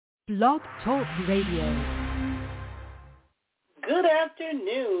Blog Talk Radio. Good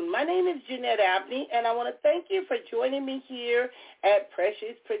afternoon. My name is Jeanette Abney, and I want to thank you for joining me here at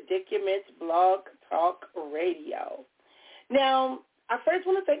Precious Predicaments Blog Talk Radio. Now, I first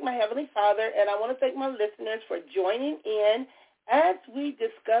want to thank my Heavenly Father, and I want to thank my listeners for joining in as we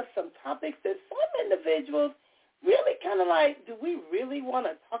discuss some topics that some individuals really kind of like, do we really want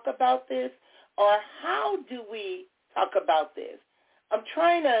to talk about this, or how do we talk about this? I'm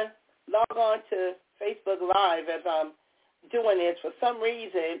trying to log on to Facebook Live as I'm doing this. For some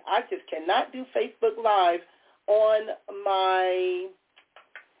reason, I just cannot do Facebook Live on my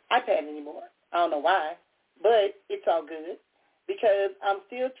iPad anymore. I don't know why, but it's all good because I'm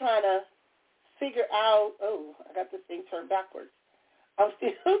still trying to figure out, I got this thing turned backwards. I'm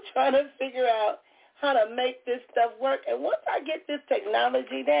still trying to figure out how to make this stuff work. And once I get this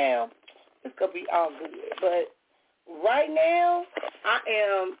technology down, it's going to be all good. But right now, I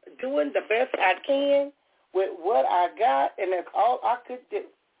am doing the best I can with what I got, and that's all I could do.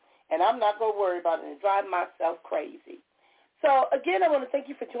 And I'm not going to worry about it and drive myself crazy. So, again, I want to thank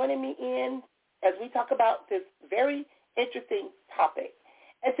you for joining me in as we talk about this very interesting topic.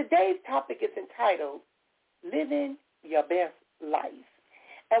 And today's topic is entitled, Living Your Best Life.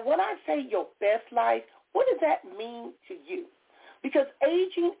 And when I say your best life, what does that mean to you? Because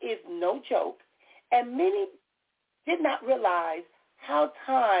aging is no joke, and many did not realize how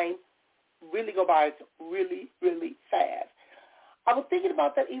time really go by really, really fast. I was thinking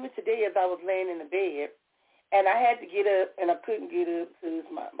about that even today as I was laying in the bed, and I had to get up, and I couldn't get up because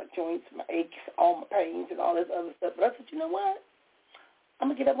my joints, my aches, all my pains, and all this other stuff. But I said, you know what? I'm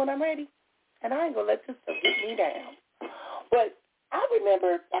going to get up when I'm ready, and I ain't going to let this stuff get me down. But I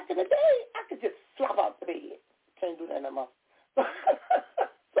remember back in the day, I could just flop out the bed. Can't do that no more.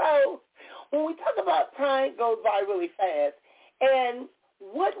 So when we talk about time goes by really fast, and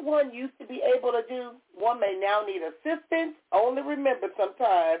what one used to be able to do, one may now need assistance. Only remember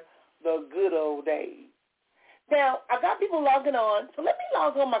sometimes the good old days. Now, I got people logging on, so let me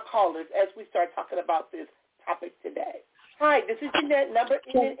log on my callers as we start talking about this topic today. Hi, this is Jeanette, number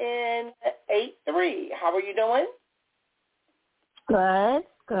ending in 83. How are you doing? Good,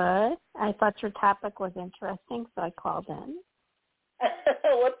 good. I thought your topic was interesting, so I called in.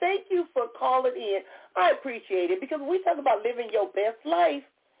 Well, thank you for calling in. I appreciate it because when we talk about living your best life,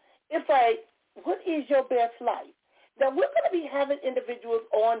 it's like, what is your best life? Now, we're going to be having individuals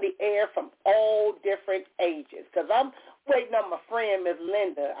on the air from all different ages because I'm waiting on my friend, Miss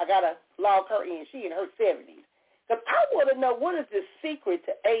Linda. I got to log her in. She in her 70s. Because I want to know what is the secret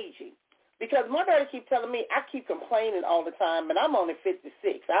to aging. Because my daughter keeps telling me I keep complaining all the time, and I'm only 56.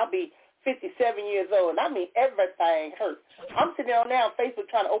 I'll be 57 years old, and I mean everything hurts. I'm sitting down now on Facebook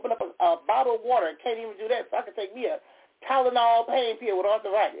trying to open up a bottle of water and can't even do that, so I can take me a Tylenol pain pill with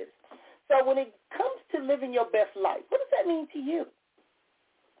arthritis. So when it comes to living your best life, what does that mean to you?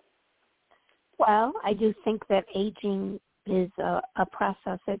 Well, I do think that aging is a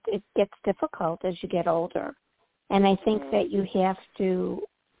process. It gets difficult as you get older. And I think that you have to,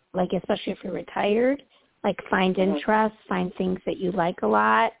 like, especially if you're retired, like find interests, find things that you like a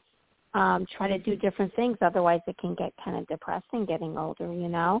lot, try to do different things. Otherwise, it can get kind of depressing getting older, you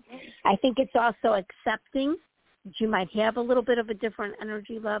know. I think it's also accepting that you might have a little bit of a different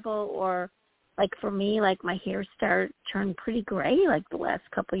energy level, or like for me, like my hair turned pretty gray like the last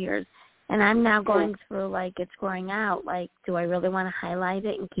couple of years. And I'm now going through like it's growing out. Like, do I really want to highlight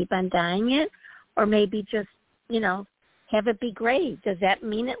it and keep on dyeing it? Or maybe just, you know, have it be gray. Does that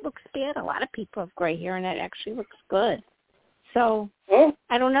mean it looks bad? A lot of people have gray hair and it actually looks good. So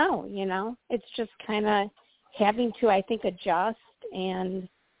I don't know, you know. It's just kind of having to, I think, adjust and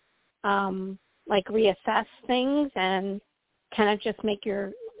like reassess things and kind of just make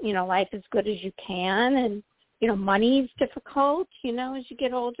your, you know, life as good as you can. And, you know, money's difficult, you know, as you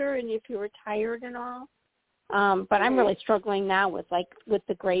get older and if you're retired and all. But I'm really struggling now with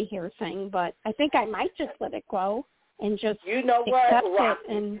the gray hair thing. But I think I might just let it go and just accept it.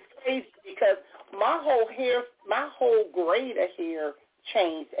 And crazy because my whole grade of hair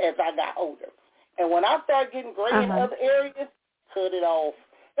changed as I got older. And when I started getting gray in other areas, cut it off.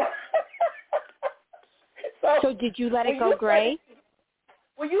 So did you let it go gray?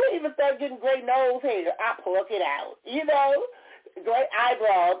 When you even start getting gray nose hair, I pluck it out. You know, gray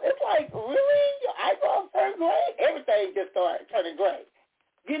eyebrows. It's like, really? Your eyebrows turn gray? Everything just started turning gray.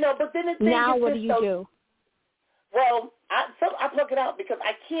 You know, but then the thing now is what do you do? Well, I pluck it out because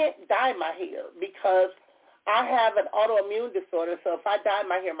I can't dye my hair because I have an autoimmune disorder. So if I dye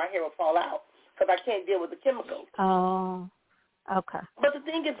my hair will fall out because I can't deal with the chemicals. Oh, okay. But the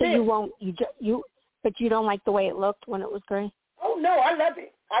thing is, so you won't, but you don't like the way it looked when it was gray? Oh no, I love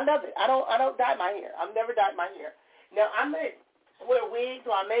it. I love it. I don't dye my hair. I've never dyed my hair. Now, I may wear wigs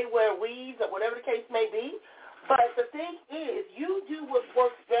or I may wear weaves or whatever the case may be, but the thing is, you do what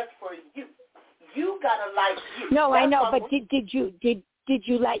works best for you. You gotta like you. No, I know, but did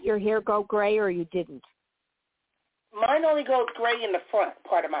you let your hair go gray or you didn't? Mine only goes gray in the front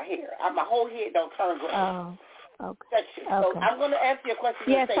part of my hair. My whole head don't turn gray. Oh, okay. So I'm going to answer your question.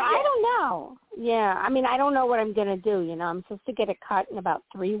 Yeah, so I don't know. Yeah, I mean, I don't know what I'm going to do. You know, I'm supposed to get it cut in about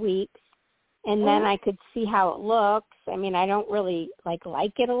 3 weeks, and then I could see how it looks. I mean, I don't really like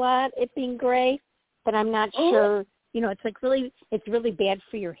it a lot, it being gray, but I'm not sure. You know, it's really bad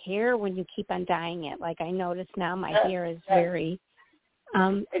for your hair when you keep on dyeing it. Like I notice now my hair is very,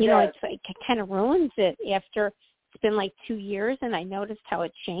 you know, it's like it kind of ruins it after it's been like 2 years, and I noticed how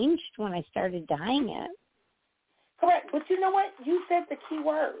it changed when I started dyeing it. Correct, but you know what? You said the key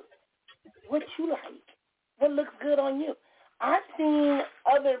word. What you like, what looks good on you. I've seen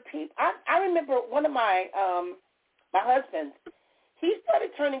other people. I remember one of my my husband's. He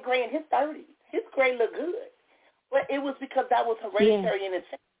started turning gray in his 30s. His gray looked good, but it was because that was hereditary in his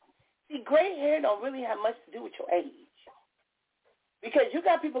family. See, gray hair don't really have much to do with your age, because you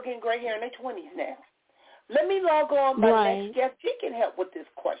got people getting gray hair in their 20s now. Let me log on my next guest. She can help with this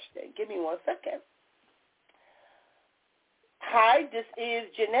question. Give me 1 second. Hi, this is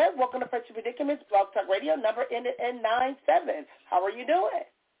Jeanette. Welcome to Pressure Predicaments, Blog Talk Radio, number ended in 97. How are you doing?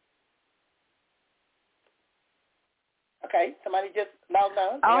 Okay, somebody just logged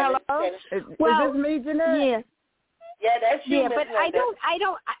on. Oh, hello. Is this me, Jeanette? Yeah, that's you. Yeah, but I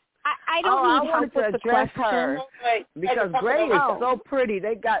don't need help with the question. Her because gray is so pretty.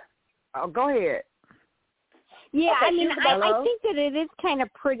 They got. Oh, go ahead. Yeah, okay, I mean, I think that it is kind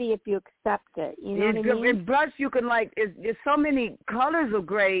of pretty if you accept it. You know what I mean? And plus, you can there's so many colors of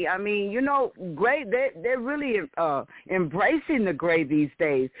gray. I mean, you know, gray. They're really embracing the gray these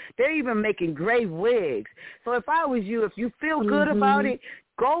days. They're even making gray wigs. So if I was you, if you feel good about it,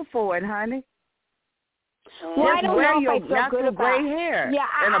 go for it, honey. Well, I don't know if I feel good about gray hair. Yeah,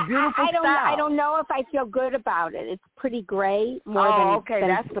 and a beautiful style. I don't know if I feel good about it. It's pretty gray than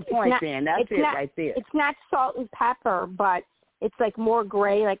that's the point then. That's it right there. It's not salt and pepper, but it's like more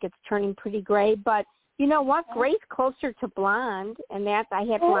gray, like it's turning pretty gray. But you know what? Gray's closer to blonde, and I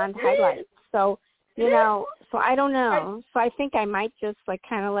had blonde highlights. So, you know, so I don't know. So I think I might just like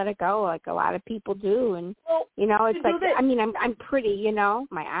kind of let it go, like a lot of people do. And you know, it's like I mean, I'm pretty, you know,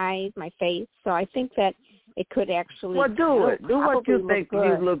 my eyes, my face. So I think that it could actually. Well, do it. Do what you think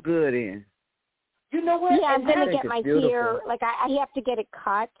you look good in. You know what? Yeah, I'm going to get my hair, like I have to get it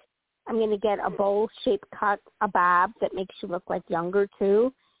cut. I'm going to get a bowl-shaped cut, a bob that makes you look like younger,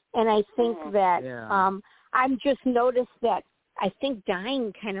 too. And I think that I've just noticed that I think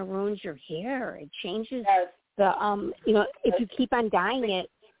dyeing kind of ruins your hair. It changes the, you know, if you keep on dyeing it,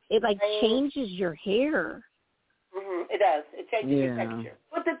 it like changes your hair. It does. It changes your texture.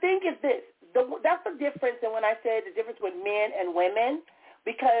 But the thing is this. That's the difference in when I said the difference with men and women,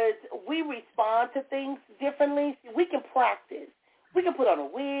 because we respond to things differently. We can practice. We can put on a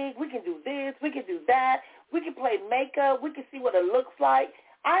wig. We can do this. We can do that. We can play makeup. We can see what it looks like.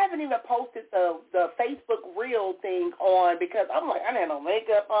 I haven't even posted the Facebook Reel thing on because I'm like, I didn't have no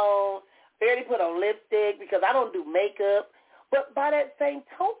makeup on, barely put on lipstick because I don't do makeup. But by that same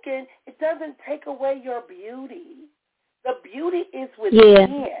token, it doesn't take away your beauty. The beauty is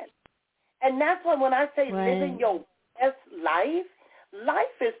within. And that's why when I say living your best life, life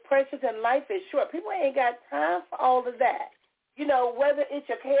is precious and life is short. People ain't got time for all of that. You know, whether it's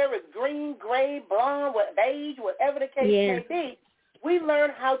your hair is green, gray, blonde, beige, whatever the case may be, we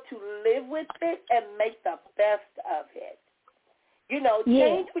learn how to live with it and make the best of it. You know,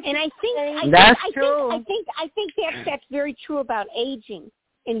 change what you change. That's true. I think that's very true about aging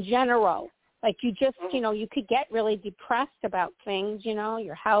in general. Like you just, you know, you could get really depressed about things, you know,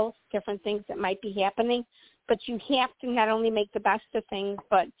 your health, different things that might be happening. But you have to not only make the best of things,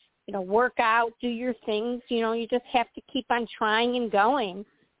 but, you know, work out, do your things. You know, you just have to keep on trying and going.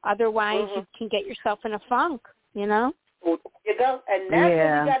 Otherwise, you can get yourself in a funk, you know? You go. And that's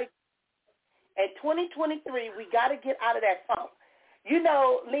what we got to, in 2023, we got to get out of that funk. You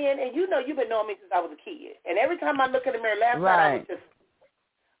know, Lynn, and you know you've been knowing me since I was a kid. And every time I look in the mirror last night,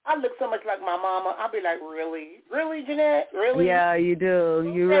 I look so much like my mama. I'll be like, really, Jeanette? Really? Yeah, you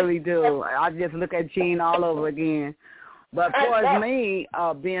do. You really do. I just look at Jean all over again. But towards me,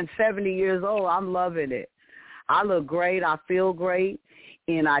 being 70 years old, I'm loving it. I look great. I feel great.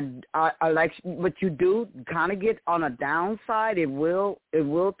 And I like what you do, kind of get on a downside. It will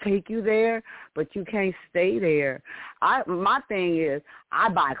take you there, but you can't stay there. My thing is, I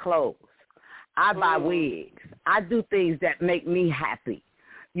buy clothes. I buy wigs. I do things that make me happy.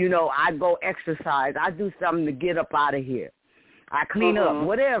 You know, I go exercise. I do something to get up out of here. I clean up,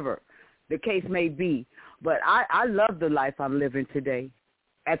 whatever the case may be. But I love the life I'm living today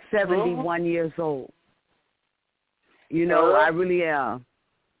at 71 years old. You know, I really am.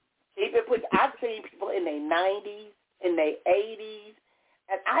 I've seen people in their 90s, in their 80s,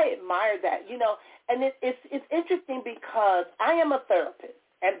 and I admire that, you know. And it's interesting because I am a therapist.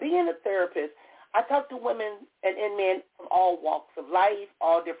 And being a therapist, I talk to women and men from all walks of life,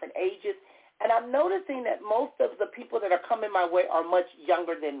 all different ages, and I'm noticing that most of the people that are coming my way are much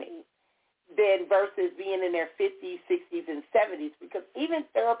younger than me than versus being in their 50s, 60s, and 70s, because even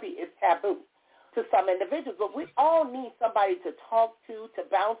therapy is taboo to some individuals. But we all need somebody to talk to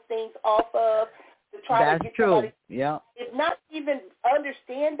bounce things off of, to try to get somebody. Yeah. It's not even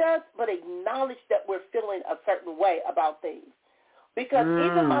understand us, but acknowledge that we're feeling a certain way about things. Because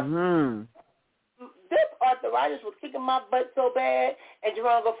even this arthritis was kicking my butt so bad, and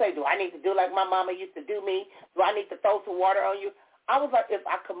Jerome going to say, do I need to do like my mama used to do me? Do I need to throw some water on you? I was like, if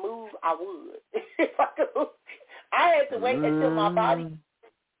I could move, I would. If I could move. I had to wait until my body.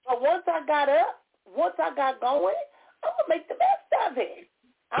 But once I got up, once I got going, I'm going to make the best of it.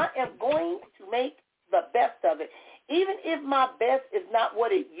 I am going to make the best of it. Even if my best is not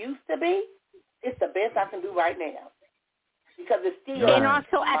what it used to be, it's the best I can do right now. Because it's still... And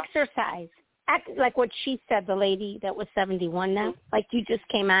also exercise. Like what she said, the lady that was 71 now, like you just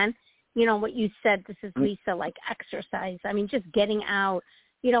came on, you know, what you said, this is Lisa, like exercise. I mean, just getting out.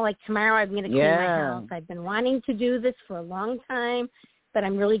 You know, like tomorrow I'm going to clean my house. I've been wanting to do this for a long time, but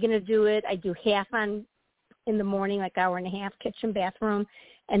I'm really going to do it. I do half in the morning, like hour and a half, kitchen, bathroom,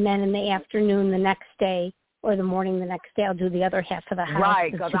 and then in the afternoon the next day, or the morning the next day, I'll do the other half of the house.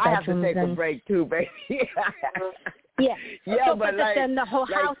 Right, because I have to take a break too, baby. Yeah. Yeah, but like, then the whole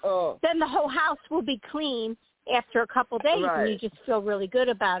house, then the whole house will be clean after a couple of days, and you just feel really good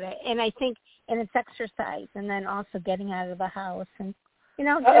about it. And I think, and it's exercise, and then also getting out of the house, and you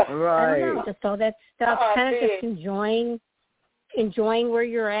know, just, I don't know, just all that stuff. Kind of just enjoying where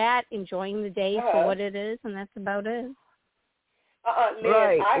you're at, enjoying the day for what it is, and that's about it.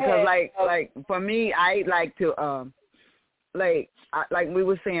 Right, because like for me, I like to like we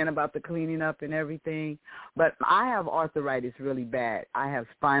were saying about the cleaning up and everything, but I have arthritis really bad. I have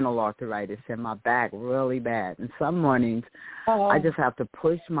spinal arthritis in my back really bad. And some mornings I just have to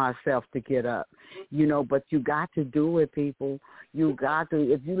push myself to get up, you know, but you got to do it, people. You got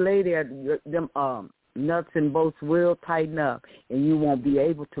to. If you lay there, them nuts and bolts will tighten up and you won't be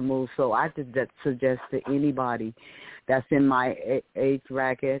able to move. So I just suggest to anybody that's in my age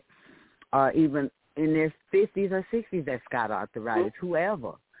bracket, even in their 50s or 60s that's got arthritis,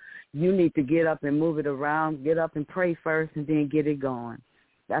 whoever. You need to get up and move it around, get up and pray first, and then get it going.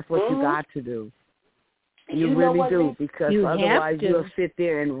 That's what you got to do. You really do, because otherwise you'll sit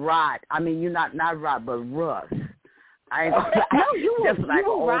there and rot. I mean, you're not rot, but rust. I ain't just like an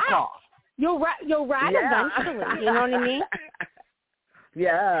old car. You'll rot eventually. You know what I mean?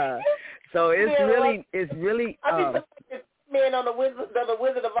 Yeah. So it's really. Man on the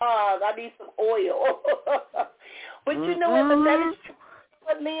Wizard of Oz, I need some oil. But you know what? But that is true.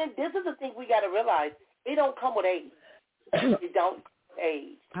 But man, this is the thing we got to realize: they don't come with age. They don't come with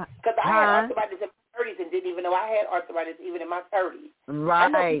age. Because I had arthritis in my 30s and didn't even know I had arthritis even in my 30s.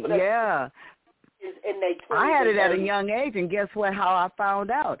 Right? Yeah. In their 20s I had it at a young age, and guess what? How I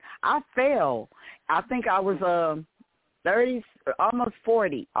found out? I fell. I think I was 30, almost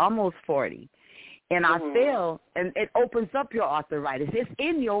 40. And I fell, and it opens up your arthritis. It's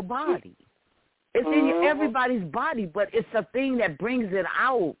in your body. It's in everybody's body, but it's a thing that brings it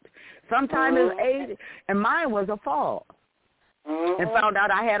out. Sometimes it's age, and mine was a fall. And found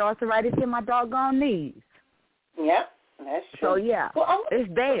out I had arthritis in my doggone knees. Yep, that's true. So, yeah, it's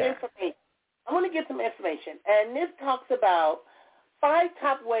there. I want to get some information, and this talks about 5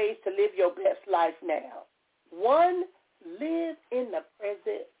 top ways to live your best life now. 1, live in the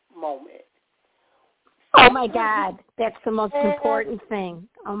present moment. Oh, my God. That's the most important thing.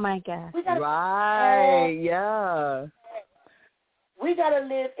 Oh, my God. Right, yeah. We got to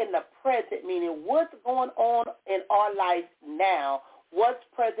live in the present, meaning what's going on in our life now, what's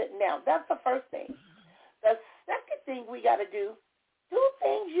present now. That's the first thing. The second thing we got to do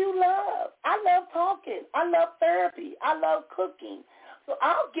things you love. I love talking. I love therapy. I love cooking. So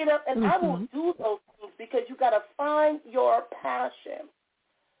I'll get up and I will do those things because you got to find your passion.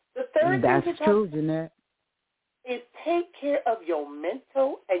 The third thing true, Jeanette. Is take care of your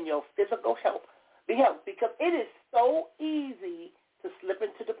mental and your physical health. Because it is so easy to slip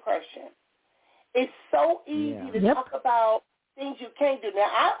into depression. It's so easy to talk about things you can't do. Now,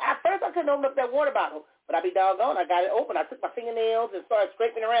 at first I couldn't open up that water bottle, but I be doggone, I got it open. I took my fingernails and started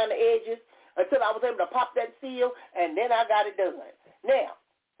scraping around the edges until I was able to pop that seal, and then I got it done. Now,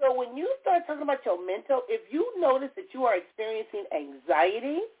 so when you start talking about your mental, if you notice that you are experiencing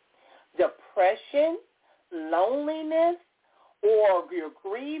anxiety, depression, loneliness, or you're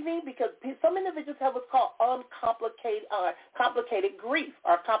grieving, because some individuals have what's called complicated grief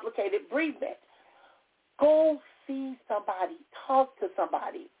or complicated bereavement, go see somebody, talk to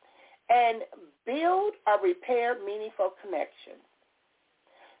somebody, and build or repair meaningful connections.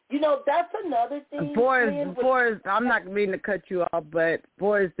 You know, that's another thing. I'm not meaning to cut you off, but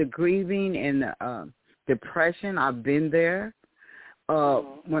for the grieving and the depression, I've been there.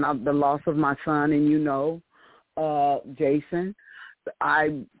 When the loss of my son, and Jason,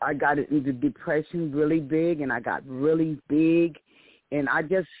 I got into depression really big, and I got really big, and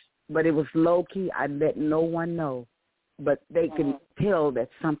but it was low key. I let no one know, but they can tell that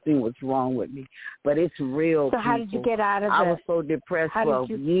something was wrong with me. But it's real. So how did you get out of it? I was so depressed for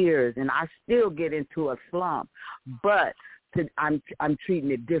years, and I still get into a slump. But I'm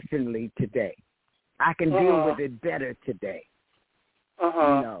treating it differently today. I can deal with it better today.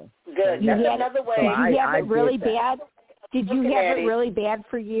 Good. That's another way. Did you have it really bad? Did you have it really bad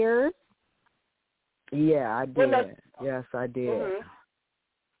for years? Yeah, I did. Yes, I did. Mm-hmm.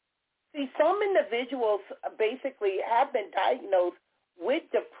 See, some individuals basically have been diagnosed with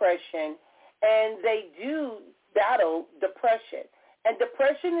depression, and they do battle depression. And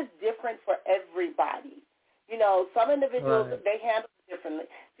depression is different for everybody. Some individuals, they handle it differently.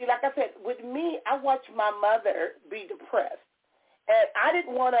 See, like I said, with me, I watched my mother be depressed. And I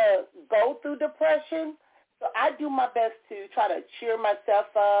didn't want to go through depression, so I do my best to try to cheer myself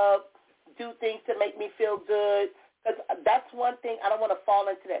up, do things to make me feel good, because that's one thing. I don't want to fall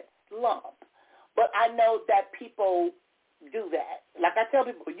into that slump. But I know that people do that. Like I tell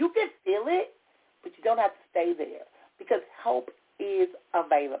people, you can feel it, but you don't have to stay there, because help is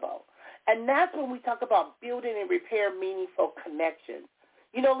available. And that's when we talk about building and repair meaningful connections.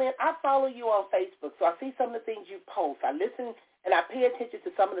 Lynn, I follow you on Facebook, so I see some of the things you post. I listen and I pay attention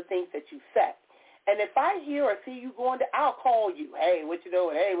to some of the things that you say. And if I hear or see you going I'll call you. Hey, what you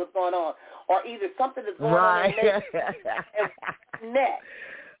doing? Hey, what's going on? Or either something is going on and connect.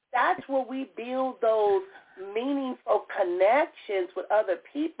 That's where we build those meaningful connections with other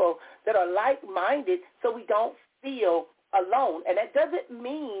people that are like-minded, so we don't feel alone. And that doesn't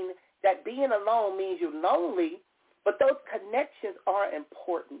mean that being alone means you're lonely, but those connections are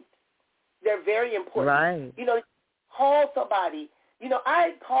important. They're very important. Right. Call somebody.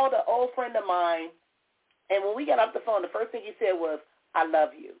 I called an old friend of mine, and when we got off the phone, the first thing he said was, I love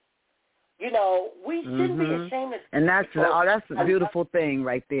you. We shouldn't be ashamed of and that's a beautiful thing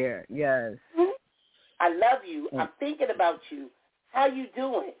right there. Yes. I love you. I'm thinking about you. How you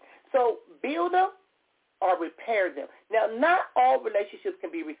doing? So build them or repair them. Now, not all relationships can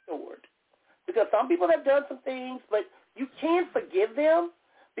be restored, because some people have done some things, but you can forgive them,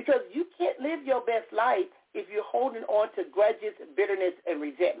 because you can't live your best life if you're holding on to grudges, bitterness, and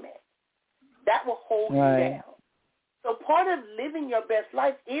resentment. That will hold you down. So part of living your best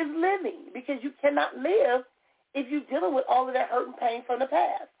life is living, because you cannot live if you're dealing with all of that hurt and pain from the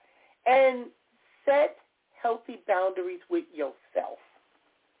past. And set healthy boundaries with yourself.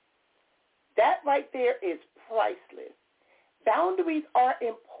 That right there is priceless. Boundaries are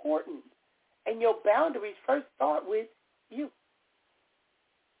important, and your boundaries first start with you.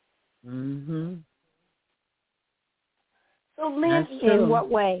 So, Lynn, in what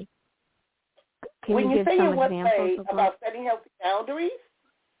way? When you say in what way about setting healthy boundaries,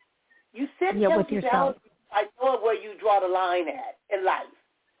 you set healthy boundaries by knowing where you draw the line at in life,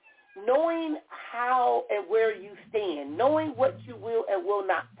 knowing how and where you stand, knowing what you will and will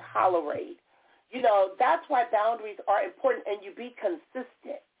not tolerate. That's why boundaries are important, and you be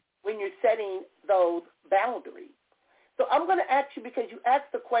consistent when you're setting those boundaries. So I'm going to ask you, because you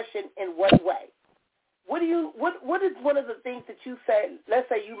asked the question, in what way? What is one of the things that you say, let's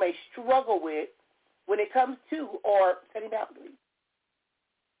say you may struggle with when it comes to or setting boundaries?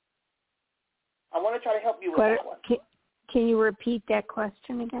 I want to try to help you with that one. Can you repeat that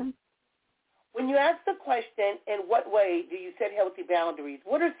question again? When you ask the question, in what way do you set healthy boundaries,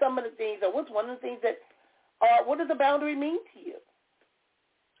 what are some of the things, or what's one of the things that, what does a boundary mean to you?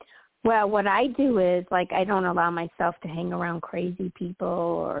 Well, what I do is, I don't allow myself to hang around crazy people,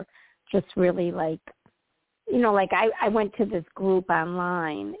 or just really I went to this group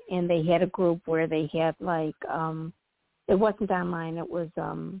online, and they had a group where they had it wasn't online, it was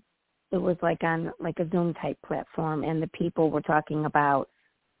on a Zoom type platform, and the people were talking about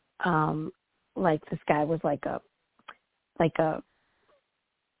this guy was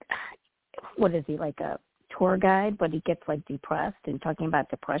what is he, like a tour guide, but he gets like depressed and talking about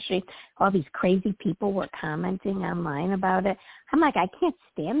depression. All these crazy people were commenting online about it. I'm like, I can't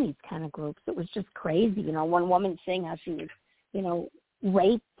stand these kind of groups. It was just crazy. One woman saying how she was,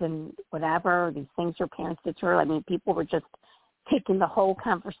 raped and whatever, these things her parents did to her. I mean, people were just taking the whole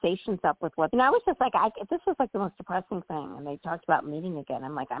conversations up with what, and I was just like, this was like the most depressing thing. And they talked about meeting again.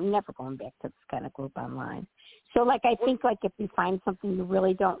 I'm like, I'm never going back to this kind of group online. So like, I think like if you find something you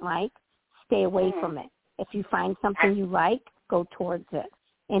really don't like, stay away from it. If you find something you like, go towards it.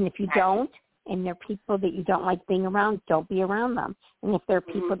 And if you don't, and there are people that you don't like being around, don't be around them. And if there are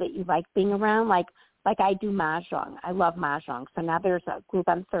people that you like being around, like I do Mahjong. I love Mahjong. So now there's a group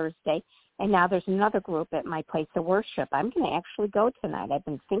on Thursday, and now there's another group at my place of worship. I'm going to actually go tonight. I've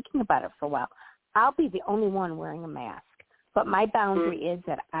been thinking about it for a while. I'll be the only one wearing a mask. But my boundary is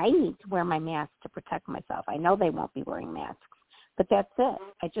that I need to wear my mask to protect myself. I know they won't be wearing masks, but that's it.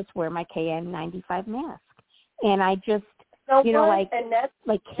 I just wear my KN95 mask. And I just, having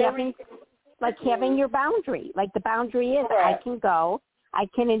your boundary. Like the boundary is I can go, I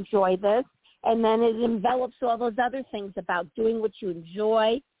can enjoy this, and then it envelops all those other things about doing what you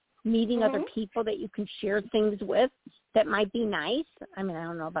enjoy, meeting other people that you can share things with that might be nice. I mean, I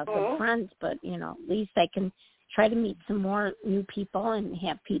don't know about good friends, but, at least I can try to meet some more new people and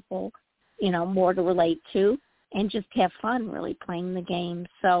have people, more to relate to and just have fun really playing the game.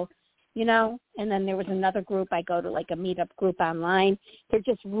 So, and then there was another group. I go to like a meetup group online. They're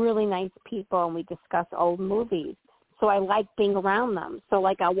just really nice people, and we discuss old movies. So I like being around them. So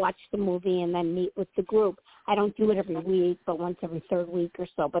like I'll watch the movie and then meet with the group. I don't do it every week, but once every third week or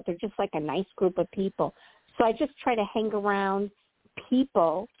so. But they're just like a nice group of people. So I just try to hang around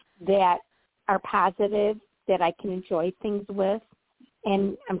people that are positive, that I can enjoy things with.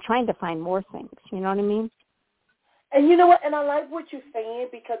 And I'm trying to find more things. You know what I mean? And you know what? And I like what you're saying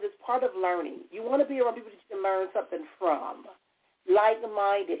because it's part of learning. You want to be around people that you can learn something from,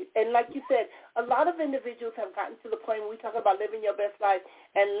 like-minded. And like you said, a lot of individuals have gotten to the point where we talk about living your best life.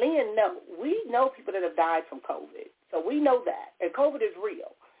 And Lynn, we know people that have died from COVID. So we know that. And COVID is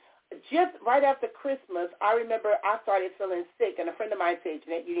real. Just right after Christmas, I remember I started feeling sick, and a friend of mine said,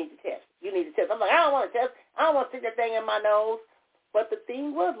 Jeanette, you need to test. You need to test. I'm like, I don't want to test. I don't want to stick that thing in my nose. But the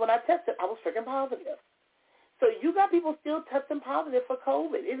thing was, when I tested, I was freaking positive. So you got people still testing positive for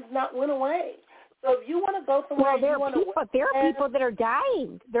COVID. It has not went away. So if you want to go somewhere, there are people that are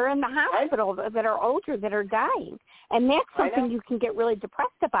dying. They're in the hospital that are older that are dying. And that's something you can get really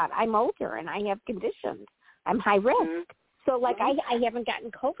depressed about. I'm older, and I have conditions. I'm high risk. So, I haven't gotten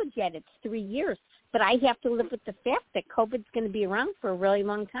COVID yet. It's 3 years. But I have to live with the fact that COVID's going to be around for a really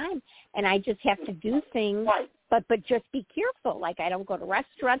long time. And I just have to do things, but just be careful. Like, I don't go to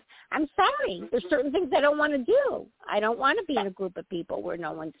restaurants. I'm sorry. There's certain things I don't want to do. I don't want to be in a group of people where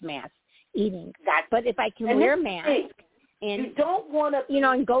no one's masked eating. But if I can wear a mask and, you don't want to,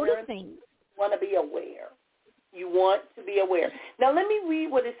 and go to things. You want to be aware. You want to be aware. Now, let me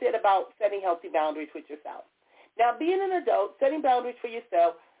read what it said about setting healthy boundaries with yourself. Now, being an adult, setting boundaries for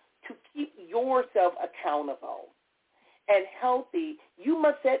yourself to keep yourself accountable and healthy, you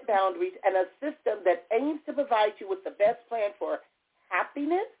must set boundaries and a system that aims to provide you with the best plan for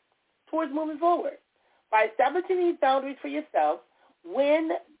happiness towards moving forward. By establishing these boundaries for yourself, when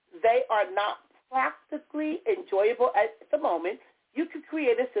they are not practically enjoyable at the moment, you can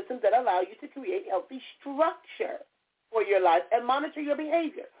create a system that allows you to create healthy structure for your life and monitor your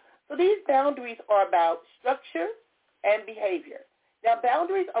behavior. So these boundaries are about structure and behavior. Now,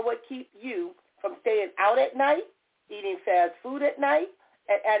 boundaries are what keep you from staying out at night, eating fast food at night,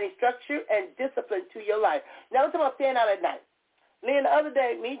 and adding structure and discipline to your life. Now, let's talk about staying out at night. Lynn, the other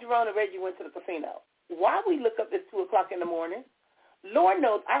day, me, Jerome, and Reggie went to the casino. Why we look up at 2 o'clock in the morning? Lord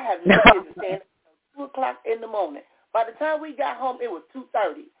knows I have no business staying at 2 o'clock in the morning. By the time we got home, it was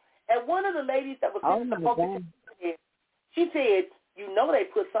 2:30. And one of the ladies that was supposed to, she said, they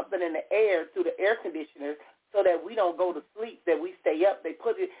put something in the air through the air conditioner so that we don't go to sleep, that we stay up. They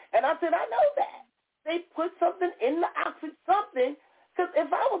put it, and I said, I know that. They put something in the outfit, something, because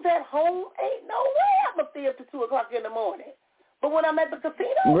if I was at home, ain't no way I'm going to stay up to 2 o'clock in the morning. But when I'm at the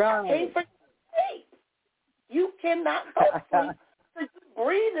casino, I can't sleep. You cannot go to sleep because you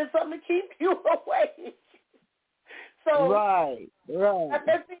breathe is something to keep you awake. So,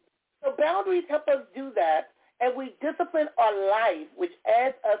 so boundaries help us do that, and we discipline our life, which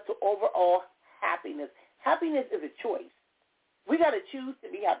adds us to overall happiness. Happiness is a choice. We got to choose to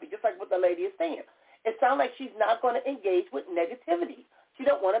be happy, just like what the lady is saying. It sounds like she's not going to engage with negativity. She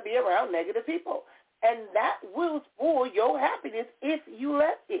don't want to be around negative people. And that will spoil your happiness if you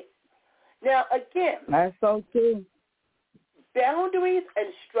let it. Now, again, that's so true. Boundaries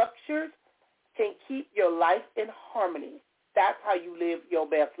and structures can keep your life in harmony. That's how you live your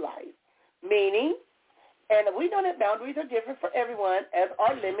best life. Meaning, and we know that boundaries are different for everyone, as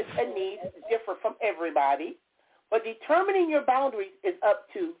our limits and needs differ from everybody. But determining your boundaries is up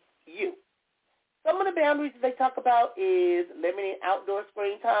to you. Some of the boundaries that they talk about is limiting outdoor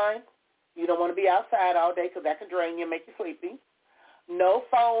screen time. You don't want to be outside all day because that can drain you and make you sleepy. No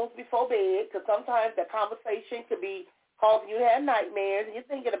phones before bed, because sometimes the conversation could be causing you to have nightmares and you're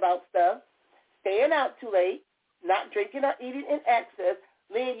thinking about stuff. Staying out too late, not drinking or eating in excess.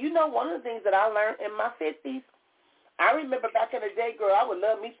 Lynn, you know one of the things that I learned in my 50s, I remember back in the day, girl, I would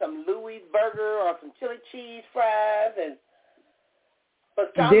love me some Louis burger or some chili cheese fries and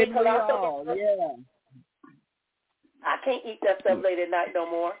didn't we all? Yeah. I can't eat that stuff late at night no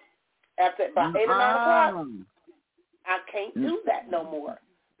more. After about 8 or 9 o'clock, I can't do that no more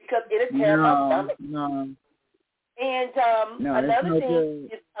because it'll tear my stomach. No. And another thing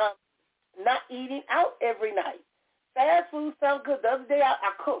is not eating out every night. Fast food sounds good. The other day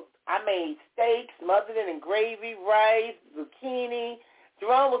I cooked. I made steak, smothered it in gravy, rice, zucchini.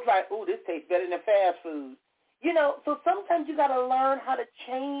 Jerome was like, ooh, this tastes better than fast food. You know, so sometimes you got to learn how to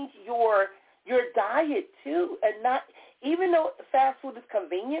change your diet too, and not, even though fast food is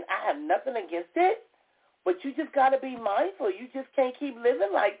convenient, I have nothing against it, but you just got to be mindful. You just can't keep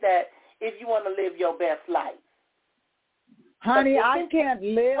living like that if you want to live your best life. Honey, I can't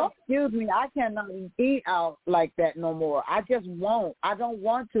live, I cannot eat out like that no more. I just won't. I don't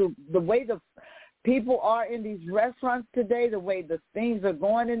want to. The way the people are in these restaurants today, the way the things are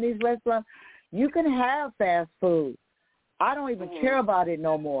going in these restaurants, you can have fast food. I don't even care about it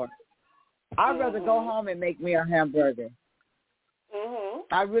no more. I'd rather go home and make me a hamburger.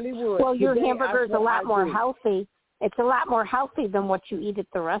 I really would. Well, your hamburger is a lot more healthy. It's a lot more healthy than what you eat at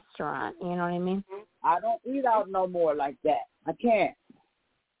the restaurant. You know what I mean? I don't eat out no more like that. I can't.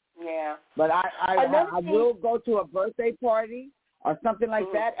 Yeah. But I will go to a birthday party or something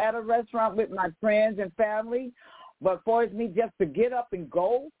like that at a restaurant with my friends and family. But for me just to get up and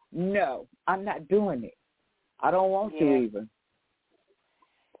go, no, I'm not doing it. I don't want to even.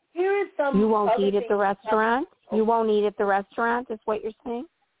 Here is some. You won't eat at the restaurant? You won't eat at the restaurant is what you're saying?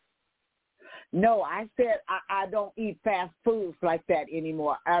 No, I said I don't eat fast foods like that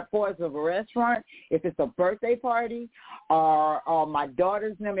anymore. As far as a restaurant, if it's a birthday party or my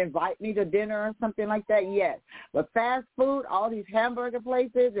daughters and them invite me to dinner or something like that, yes. But fast food, all these hamburger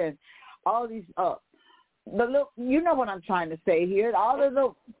places and all these, you know what I'm trying to say here, all the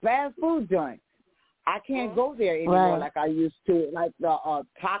little fast food joints. I can't go there anymore like I used to. Like the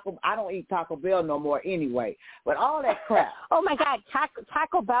Taco, I don't eat Taco Bell no more anyway. But all that crap. Oh my God,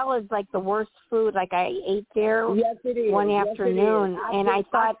 Taco Bell is like the worst food. Like I ate there one afternoon, and I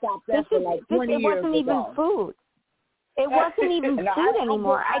thought it wasn't even food. It wasn't even food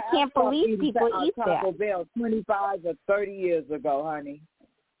anymore. I can't believe people eat that. Taco Bell 25 or 30 years ago, honey.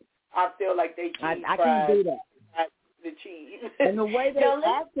 I feel like they cheese I can't do that. The cheese. And the way they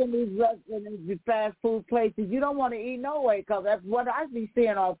act in these restaurants, these fast food places, you don't want to eat no way because that's what I be seeing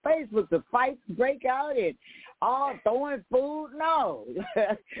on Facebook. The fights break out and all throwing food. No.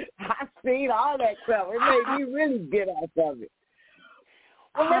 I seen all that stuff. It made me really get off of it.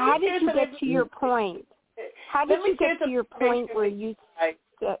 Well, how did you get to your point? How did you get to your point where you...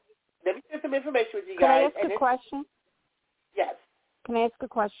 Let me share some information with you guys. Can I ask a question? Yes. Can I ask a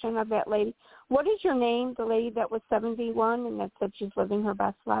question of that lady? What is your name, the lady that was 71 and that said she's living her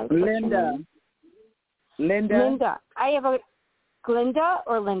best life? Linda. Linda. I have a Glinda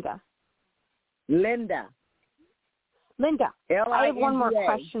or Linda? Linda. Linda. L-I-N-D-A. I have one more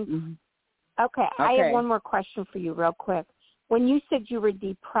question. Okay, I have one more question for you real quick. When you said you were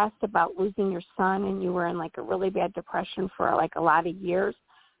depressed about losing your son and you were in like a really bad depression for like a lot of years,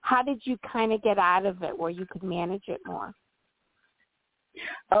 how did you kind of get out of it where you could manage it more?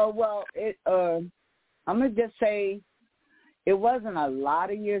 Well, I'm going to just say it wasn't a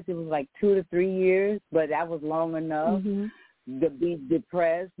lot of years. It was like 2 to 3 years, but that was long enough to be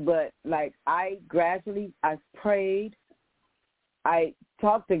depressed. But, like, I prayed. I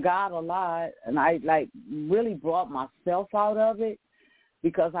talked to God a lot, and I, like, really brought myself out of it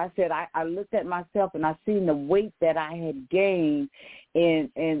because I said I looked at myself and I seen the weight that I had gained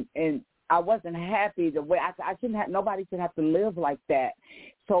and I wasn't happy the way I shouldn't have. Nobody should have to live like that.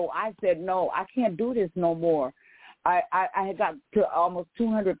 So I said, no, I can't do this no more. I had got to almost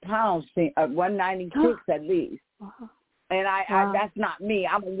 200 pounds, 196 at least. And that's not me.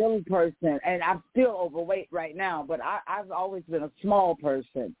 I'm a little person, and I'm still overweight right now. But I've always been a small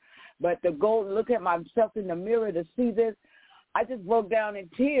person. But to go look at myself in the mirror to see this, I just broke down in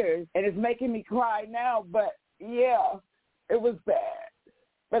tears, and it's making me cry now. But yeah, it was bad.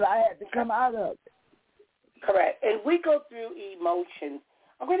 but I had to come out of it. Correct. And we go through emotions.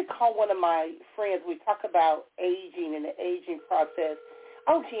 I'm going to call one of my friends. We talk about aging and the aging process.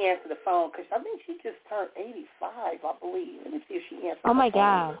 Oh, she answered the phone because I think she just turned 85, I believe. Let me see if she answered the phone. Oh, my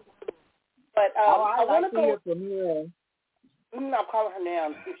God. But I want to go. Hear from her. I'm calling her now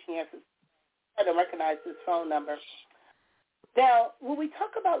and see if she answers. I don't recognize this phone number. Now, when we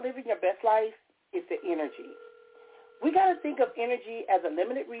talk about living your best life, it's the energy. We got to think of energy as a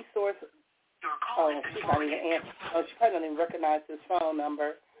limited resource. Oh, she's not even answering. Oh, she probably don't even recognize this phone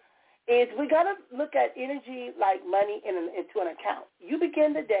number. Is we got to look at energy like money into an account. You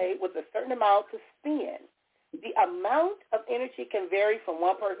begin the day with a certain amount to spend. The amount of energy can vary from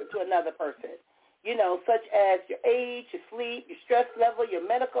one person to another person, you know, such as your age, your sleep, your stress level, your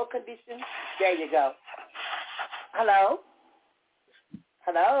medical condition. There you go. Hello?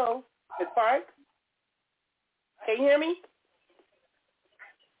 Hello? Ms. Park? Can you hear me?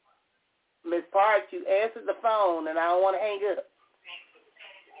 Ms. Park, you answered the phone, and I don't want to hang up.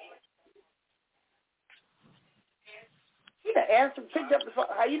 She done answered, picked up the phone.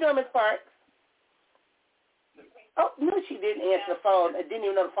 How you doing, Ms. Park? Oh, no, she didn't answer the phone. I didn't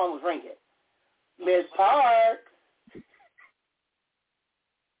even know the phone was ringing. Ms. Park.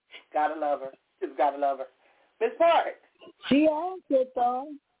 Gotta love her. Just gotta love her. Ms. Park. She answered, though.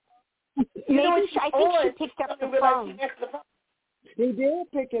 I think she picked up the phone. She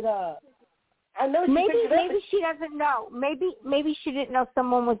did pick it up. I know she picked it up. Maybe she doesn't know. Maybe she didn't know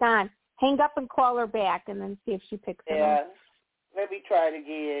someone was on. Hang up and call her back and then see if she picks it up. Yeah. Maybe try it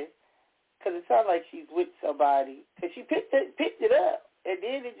again. Because it sounds like she's with somebody. Because she picked it up. And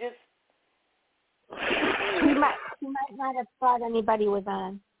then it just... She might not have thought anybody was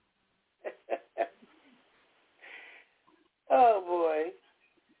on. Oh, boy.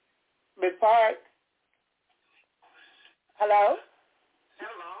 Ms. Park? Hello?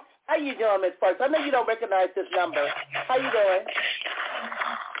 Hello. How you doing, Ms. Park? I know you don't recognize this number. How you doing?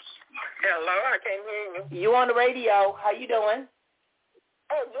 Hello, I can't hear you. You on the radio. How you doing?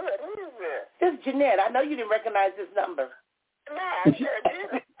 Oh, good. Who is this? This is Jeanette. I know you didn't recognize this number. No, I sure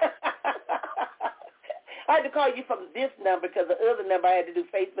didn't. I had to call you from this number because the other number I had to do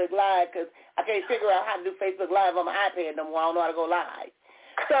Facebook Live because I can't figure out how to do Facebook Live on my iPad no more. I don't know how to go live.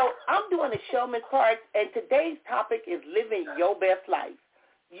 So I'm doing a show, Ms. Parks, and today's topic is living your best life.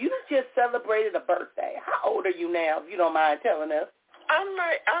 You just celebrated a birthday. How old are you now, if you don't mind telling us? I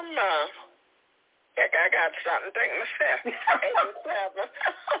got something to think myself. 87.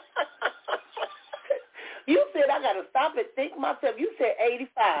 You said I got to stop and think myself. You said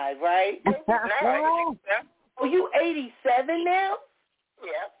 85, right? No, 87. Oh, you 87 now?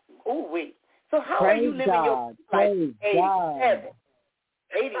 Yeah. Oh, wait. So how are you living your life? 87.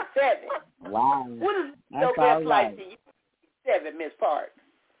 87. Wow. What is That's your best right. life to you? 7, Miss Park.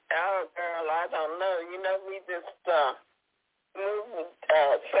 Oh, girl, I don't know. You know, we just moved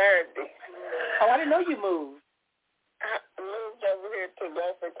Saturday. Oh, I didn't know you moved. I moved over here to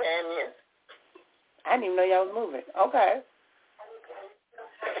Gopher Canyon. I didn't even know y'all was moving. Okay.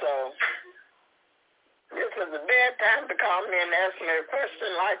 So this is a bad time to call me and ask me a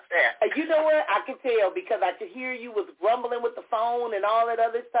question like that. You know what? I could tell because I could hear you was grumbling with the phone and all that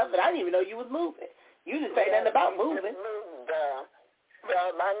other stuff, but I didn't even know you was moving. You didn't say nothing about moving.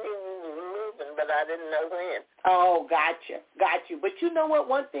 Well, I knew we were moving, but I didn't know when. Oh, gotcha. Got you. But you know what?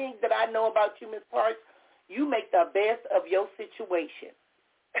 One thing that I know about you, Ms. Parks, you make the best of your situation.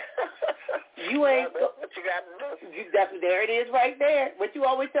 You ain't. Well, that's what you got to do. There it is right there. What you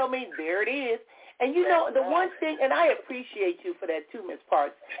always tell me, there it is. And you know, the one thing, and I appreciate you for that too, Ms.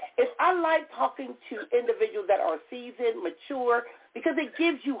 Parks, is I like talking to individuals that are seasoned, mature, because it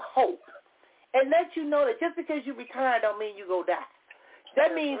gives you hope. And lets you know that just because you retire don't mean you go die.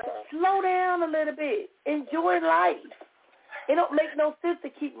 That means slow down a little bit. Enjoy life. It don't make no sense to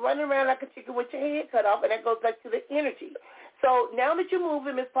keep running around like a chicken with your head cut off, and that goes back to the energy. So now that you're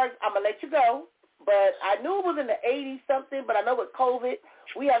moving, Ms. Parks, I'm going to let you go. But I knew it was in the 80s-something, but I know with COVID,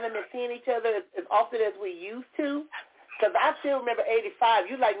 we haven't been seeing each other as often as we used to. Because I still remember 85.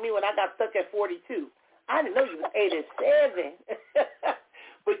 You like me when I got stuck at 42. I didn't know you were 87.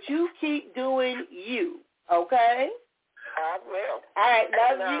 But you keep doing you, okay? I will. All right,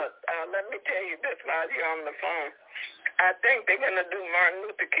 love you. Let me tell you this while you're on the phone. I think they're going to do Martin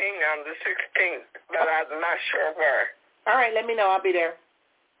Luther King on the 16th, but I'm not sure where. All right, let me know. I'll be there.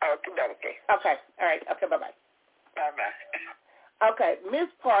 Okay. Okay. All right. Okay, bye-bye. Bye-bye. Okay, Miss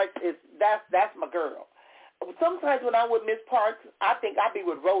Parks that's my girl. Sometimes when I'm with Miss Parks, I think I'd be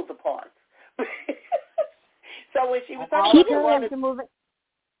with Rosa Parks. So when she was talking she about didn't have to move it.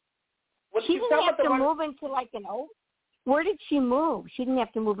 when She was didn't have talking to about move into like an old. Where did she move? She didn't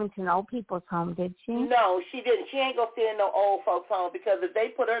have to move into an old people's home, did she? No, she didn't. She ain't going to stay in no old folks' home because if they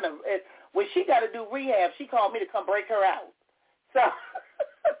put her in when she got to do rehab, she called me to come break her out. So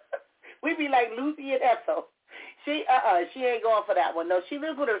we be like Lucy and Ethel. She ain't going for that one. No, she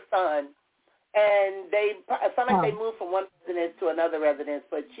lives with her son, and it sounds like they moved from one residence to another residence,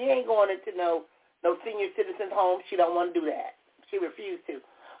 but she ain't going into no senior citizens home. She don't want to do that. She refused to.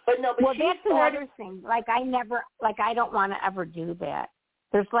 But no, but that's another thing. Like I don't want to ever do that.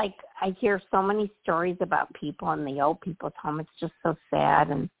 There's I hear so many stories about people in the old people's home. It's just so sad,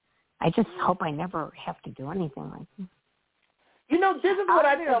 and I just hope I never have to do anything like that. You know, this is what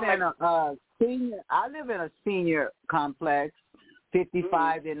I tell my I live in a senior complex,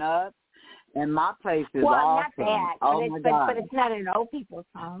 55 and up, and my place is awesome. Not that, but it's not an old people's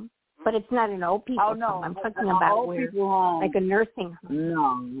home. But it's not an old people's home. I'm talking about like a nursing home.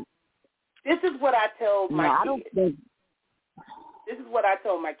 No. This is what I tell my kids. This is what I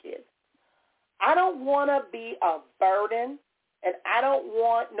told my kids. I don't want to be a burden, and I don't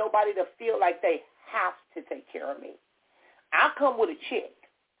want nobody to feel like they have to take care of me. I come with a check.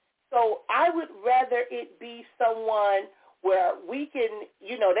 So I would rather it be someone where we can,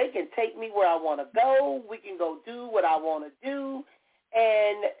 they can take me where I want to go. We can go do what I want to do.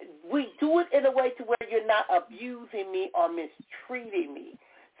 And we do it in a way to where you're not abusing me or mistreating me.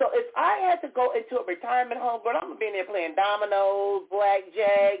 So if I had to go into a retirement home, girl, I'm going to be in there playing dominoes,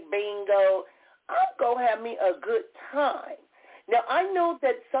 blackjack, bingo. I'm going to have me a good time. Now, I know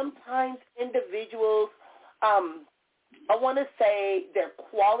that sometimes individuals, I want to say their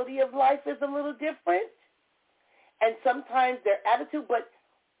quality of life is a little different, and sometimes their attitude, but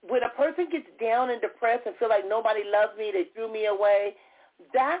when a person gets down and depressed and feel like nobody loves me, they threw me away,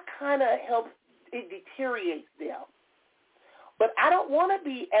 that kind of helps, it deteriorates them. But I don't want to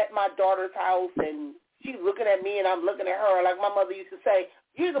be at my daughter's house and she's looking at me and I'm looking at her like my mother used to say,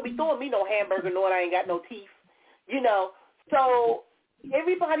 you ain't going to be throwing me no hamburger knowing I ain't got no teeth, So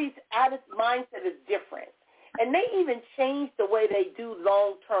everybody's mindset is different. And they even changed the way they do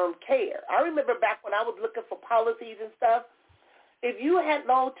long-term care. I remember back when I was looking for policies and stuff, if you had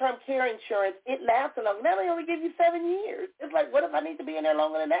long-term care insurance, it lasted long. Now they only give you 7 years. It's like, what if I need to be in there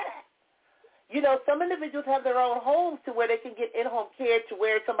longer than that? Some individuals have their own homes to where they can get in-home care to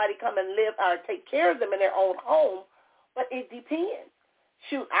where somebody come and live or take care of them in their own home, but it depends.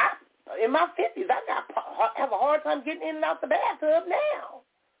 Shoot, in my 50s, I have a hard time getting in and out the bathtub now.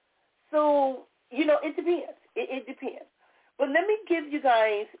 So, it depends. It depends. But let me give you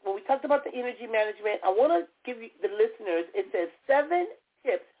guys, when we talked about the energy management, I want to give you the listeners, it says 7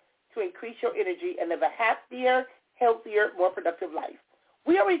 tips to increase your energy and live a happier, healthier, more productive life.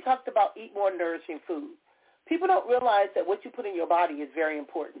 We already talked about eat more nourishing food. People don't realize that what you put in your body is very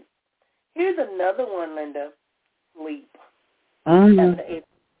important. Here's another one, Linda. Sleep. Mm-hmm. At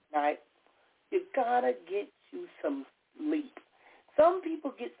night. You got to get you some sleep. Some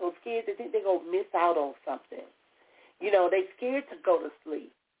people get so scared they think they're going to miss out on something. They're scared to go to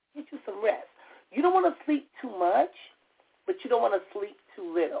sleep. Get you some rest. You don't want to sleep too much, but you don't want to sleep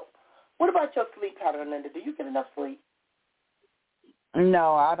too little. What about your sleep pattern, Linda? Do you get enough sleep?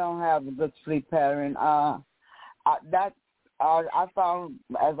 No, I don't have a good sleep pattern. I found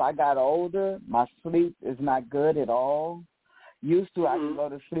as I got older, my sleep is not good at all. Used to, I could go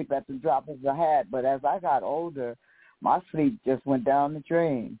to sleep at the drop of a hat, but as I got older, my sleep just went down the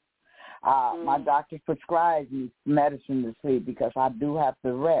drain. My doctor prescribed me medicine to sleep because I do have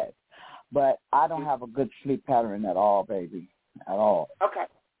to rest, but I don't have a good sleep pattern at all, baby, at all. Okay.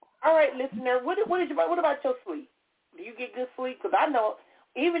 All right, listener, what about your sleep? Do you get good sleep? Because I know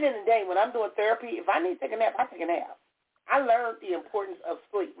even in the day when I'm doing therapy, if I need to take a nap, I take a nap. I learned the importance of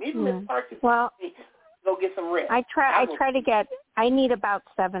sleep. Even Ms. Parker told me go get some rest. I need about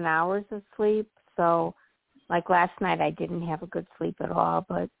 7 hours of sleep. So, like last night, I didn't have a good sleep at all.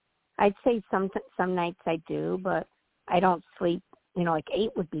 But I'd say some nights I do, but I don't sleep.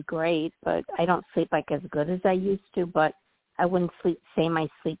 8 would be great, but I don't sleep as good as I used to. But I wouldn't say my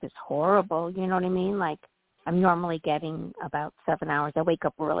sleep is horrible. You know what I mean? Like I'm normally getting about 7 hours. I wake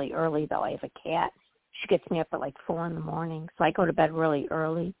up really early though. I have a cat. She gets me up at 4 a.m, so I go to bed really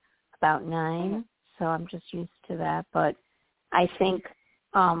early, about 9. So I'm just used to that. But I think,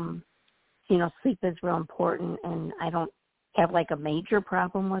 sleep is real important, and I don't have a major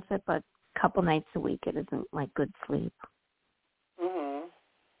problem with it, but a couple nights a week it isn't good sleep.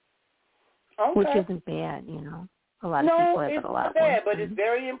 Okay. Which isn't bad, A lot of people have it a lot. No, it's not bad, but it's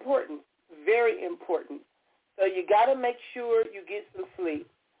very important. Very important. So you got to make sure you get some sleep.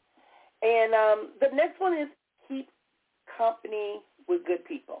 And the next one is keep company with good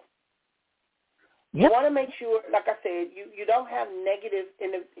people. You want to make sure, like I said, you don't have negative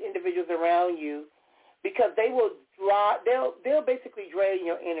individuals around you because they will they'll basically drain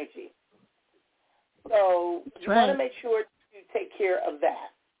your energy. So you want to make sure you take care of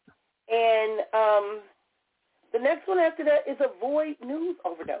that. And the next one after that is avoid news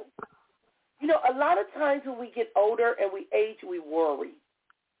overdose. You know, a lot of times when we get older and we age, we worry.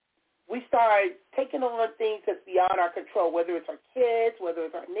 We start taking on things that's beyond our control, whether it's our kids, whether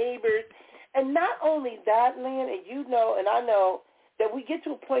it's our neighbors. And not only that, Lynn, and you know and I know that we get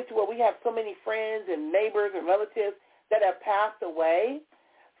to a point to where we have so many friends and neighbors and relatives that have passed away.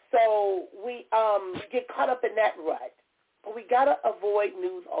 So we get caught up in that rut. But we got to avoid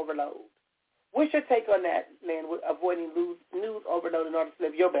news overload. What's your take on that, Lynn, with avoiding news overload in order to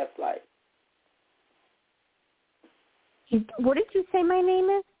live your best life? What did you say my name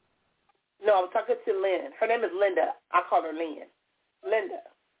is? No, I was talking to Lynn. Her name is Linda. I call her Lynn. Linda.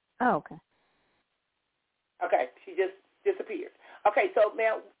 Oh, okay. Okay, she just disappeared. Okay, so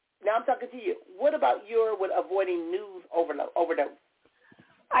now I'm talking to you. What about your with avoiding news overdose?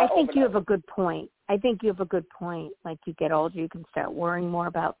 I think you have a good point. Like you get older, you can start worrying more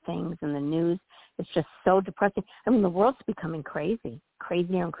about things, and the news is just so depressing. I mean, the world's becoming crazier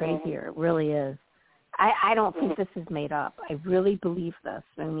and crazier. It really is. I don't think this is made up. I really believe this.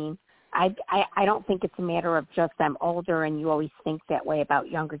 I mean, I don't think it's a matter of just I'm older and you always think that way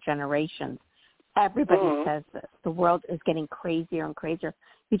about younger generations. Everybody says this. The world is getting crazier and crazier.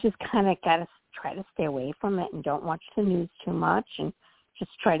 You just kind of got to try to stay away from it and don't watch the news too much and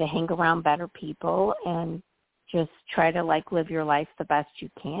just try to hang around better people and just try to, like, live your life the best you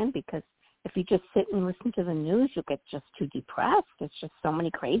can, because if you just sit and listen to the news, you'll get just too depressed. It's just so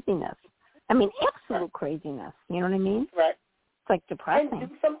many craziness. I mean, absolute craziness. You know what I mean? Right. It's like depressing. And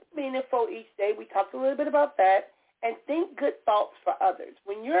do something meaningful each day. We talked a little bit about that. And think good thoughts for others.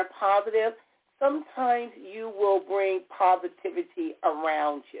 When you're positive, sometimes you will bring positivity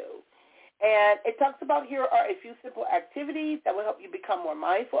around you. And it talks about here are a few simple activities that will help you become more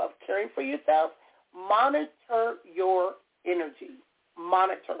mindful of caring for yourself. Monitor your energy.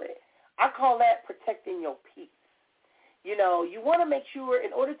 Monitor it. I call that protecting your peace. You know, you want to make sure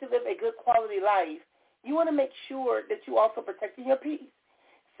in order to live a good quality life, you want to make sure that you also protecting your peace.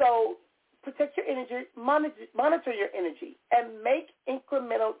 So protect your energy, monitor your energy, and make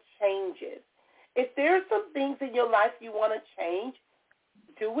incremental changes. If there's some things in your life you want to change,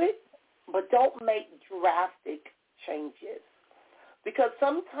 do it, but don't make drastic changes. Because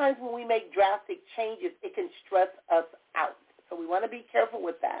sometimes when we make drastic changes, it can stress us out. So we want to be careful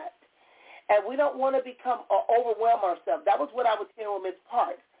with that. And we don't want to become or overwhelm ourselves. That was what I was hearing with Ms.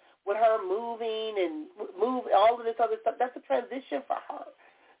 Parks, with her moving and all of this other stuff. That's a transition for her.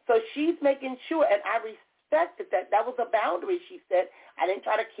 So she's making sure, and I respected that. That was a boundary, she said. I didn't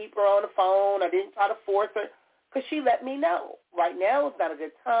try to keep her on the phone. I didn't try to force her, because she let me know. Right now is not a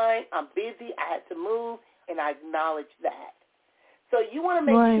good time. I'm busy. I had to move, and I acknowledge that. So you want to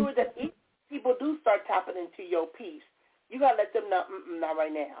make sure that if people do start tapping into your peace, you got to let them know, not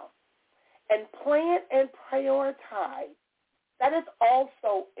right now. And plan and prioritize. That is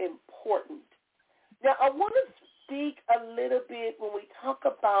also important. Now, I want to speak a little bit when we talk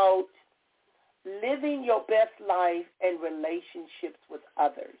about living your best life and relationships with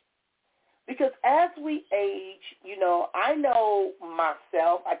others. Because as we age, you know, I know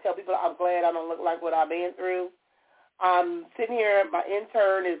myself. I tell people I'm glad I don't look like what I've been through. I'm sitting here. My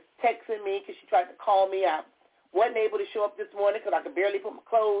intern is texting me because she tried to call me. I wasn't able to show up this morning because I could barely put my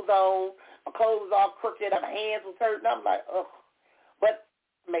clothes on. My clothes was all crooked. My hands was hurting. I'm like, ugh. But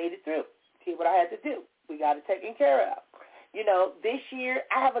made it through. See what I had to do. We got it taken care of. You know, this year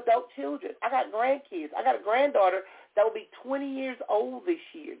I have adult children. I got grandkids. I got a granddaughter that will be 20 years old this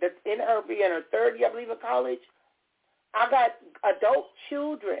year. That's in her third year, I believe, in college. I got adult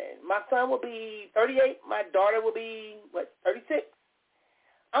children. My son will be 38. My daughter will be, 36?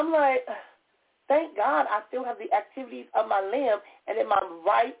 I'm like, thank God I still have the activities of my limb and in my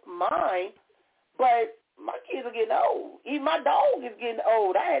right mind, but my kids are getting old. Even my dog is getting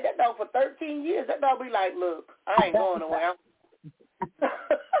old. I had that dog for 13 years. That dog be like, look, I ain't going nowhere.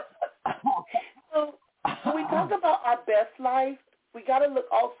 So when we talk about our best life, we got to look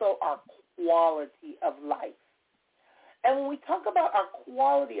also our quality of life. And when we talk about our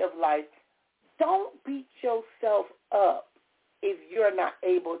quality of life, don't beat yourself up if you're not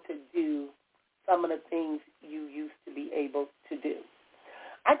able to do some of the things you used to be able to do.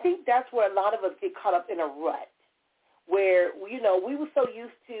 I think that's where a lot of us get caught up in a rut, where, you know, we were so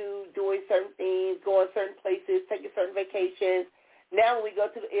used to doing certain things, going certain places, taking certain vacations. Now when we go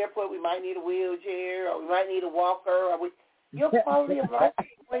to the airport, we might need a wheelchair or we might need a walker. Your quality of life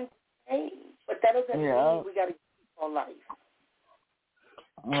is going to change. But that doesn't mean we got to keep on life.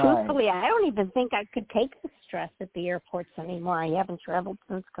 Right. Truthfully, I don't even think I could take the stress at the airports anymore. I haven't traveled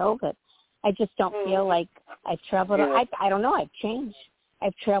since COVID. I just don't feel like I've traveled. Yeah. I don't know. I've changed.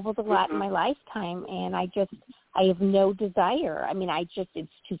 I've traveled a lot in my lifetime, and I have no desire. I mean,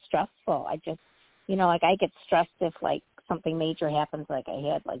 it's too stressful. I just, like I get stressed if like something major happens, like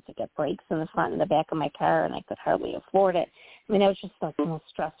I had like to get brakes in the front and the back of my car, and I could hardly afford it. I mean, it was just like the most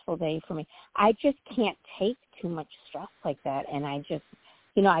stressful day for me. I just can't take too much stress like that, and I just,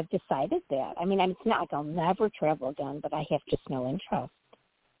 I've decided that. I mean, it's not like I'll never travel again, but I have just no interest.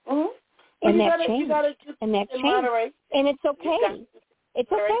 Mm-hmm. And that changed. And that changed. And it's okay.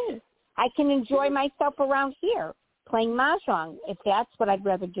 It's okay. I can enjoy myself around here playing mahjong if that's what I'd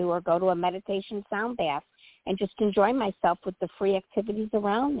rather do, or go to a meditation sound bath and just enjoy myself with the free activities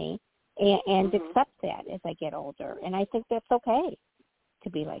around me and accept that as I get older. And I think that's okay to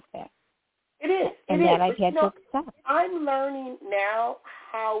be like that. It is. And that I've had to accept. I'm learning now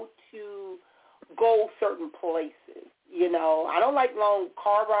how to go certain places. I don't like long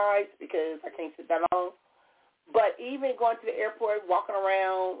car rides because I can't sit that long. But even going to the airport, walking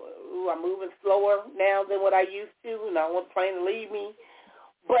around, I'm moving slower now than what I used to, and I don't want the plane to leave me.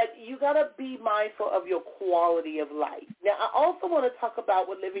 But you got to be mindful of your quality of life. Now, I also want to talk about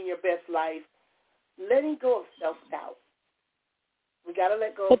with living your best life, letting go of self-doubt. We got to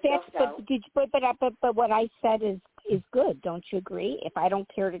let go of self-doubt. But what I said is good. Don't you agree? If I don't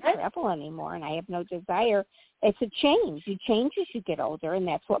care to travel anymore and I have no desire, it's a change. You change as you get older, and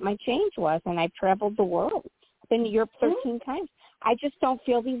that's what my change was. And I've traveled the world. I've been to Europe 13 times. I just don't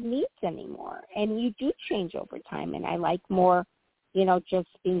feel these needs anymore. And you do change over time, and I like more, just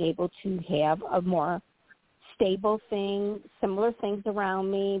being able to have a more stable thing, similar things around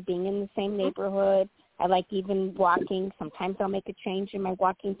me, being in the same neighborhood. I like even walking. Sometimes I'll make a change in my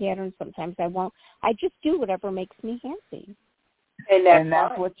walking pattern. Sometimes I won't. I just do whatever makes me happy. And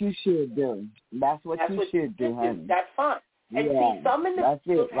that's what you should do. That's what you should do, honey. That's fine. And see, some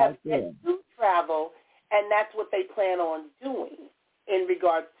individuals have yet to travel, and that's what they plan on doing in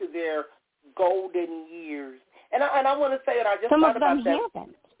regards to their golden years. And I want to say that I just thought about that.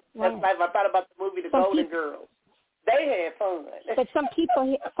 Haven't. That's like I thought about the movie The Golden Girls. They had fun. But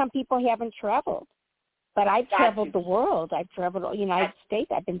some people haven't traveled. But I've traveled the world. I've traveled the United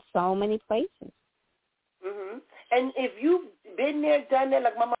States. I've been so many places. Mm-hmm. And if you've been there, done that,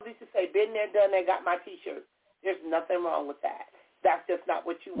 like my mother used to say, been there, done that, got my T-shirt, there's nothing wrong with that. That's just not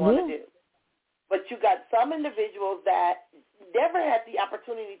what you want to do. But you got some individuals that never had the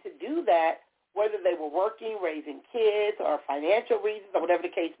opportunity to do that, whether they were working, raising kids, or financial reasons, or whatever the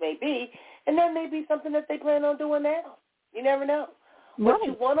case may be, and that may be something that they plan on doing now. You never know. But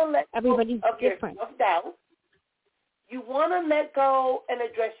you want to let go of your self-doubt. You want to let go and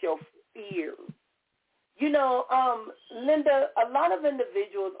address your fears. Linda, a lot of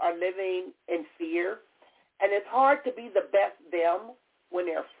individuals are living in fear, and it's hard to be the best them when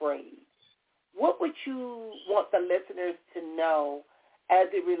they're afraid. What would you want the listeners to know as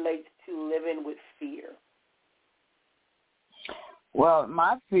it relates to living with fear? Well,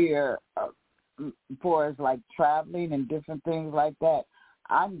 my fear for is like traveling and different things like that,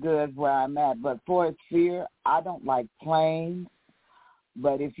 I'm good where I'm at. But for its fear, I don't like planes.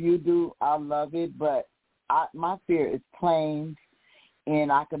 But if you do, I love it. But my fear is planes,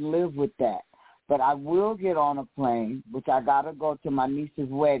 and I can live with that. But I will get on a plane, which I got to go to my niece's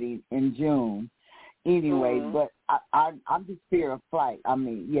wedding in June anyway. Mm-hmm. But I'm just fear of flight. I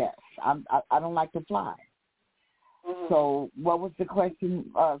mean, yes, I don't like to fly. Mm-hmm. So what was the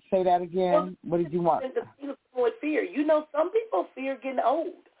question? Say that again. Well, what did you want? With fear. Some people fear getting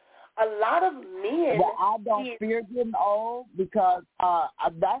old. A lot of men. Well, I don't fear getting old because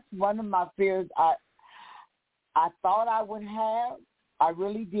that's one of my fears I thought I would have. I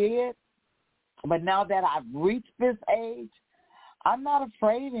really did. But now that I've reached this age, I'm not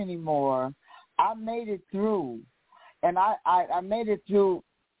afraid anymore. I made it through. And I made it through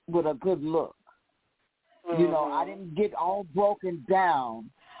with a good look. Mm-hmm. I didn't get all broken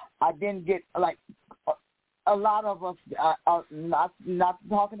down. I didn't get, like, a lot of us, not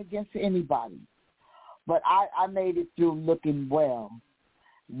talking against anybody, but I made it through looking well,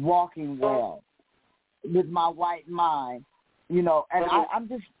 walking well, with my right mind, and I'm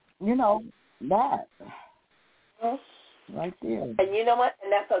just, that. Right there. And you know what?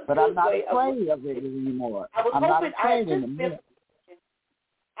 And that's a but good I'm not way afraid of it anymore. I'm not afraid anymore.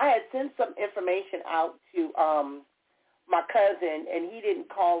 I had sent some information out to my cousin, and he didn't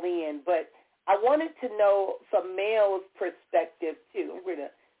call in, but I wanted to know some male's perspective, too. I'm going to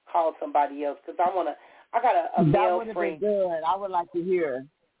call somebody else because I got a male friend. That would have been good. I would like to hear.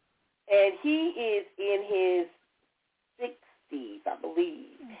 and he is in his 60s, I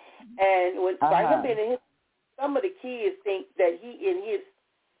believe. And when by him being in his, some of the kids think that he in his,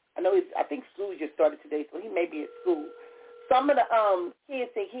 I think school just started today, so he may be at school. Some of the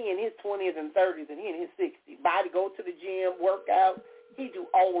kids think he in his 20s and 30s, and he in his 60s. Body go to the gym, work out. He do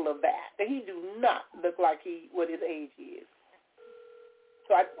all of that. And he do not look like what his age is.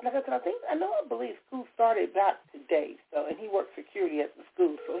 So I believe school started about today. So, and he works security at the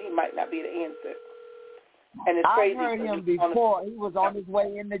school, so he might not be the answer. And it's crazy. I heard him before. He was on his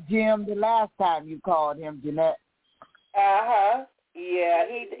way in the gym the last time you called him, Jeanette. Yeah,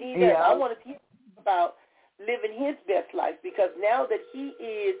 he does. I wanted to hear about living his best life, because now that he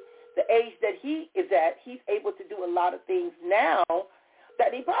is the age that he is at, he's able to do a lot of things now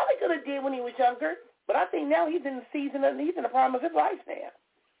that he probably could have did when he was younger. But I think now he's in the season, and he's in the prime of his life now.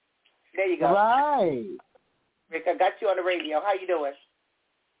 There you go. Right. Rick, I got you on the radio. How you doing?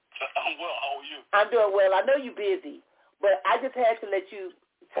 I'm well. How are you? I'm doing well. I know you're busy, but I just had to let you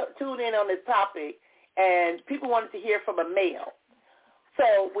tune in on this topic, and people wanted to hear from a male.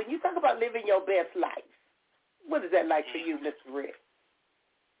 So when you talk about living your best life, what is that like for you, Mr. Rick?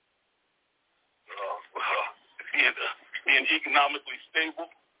 Being economically stable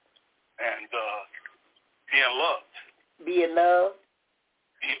and being loved. Being loved?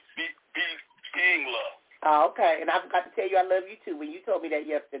 Being loved. Oh, okay. And I forgot to tell you I love you, too, when you told me that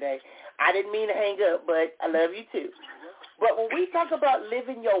yesterday. I didn't mean to hang up, but I love you, too. But when we talk about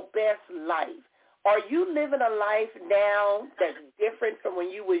living your best life, are you living a life now that's different from when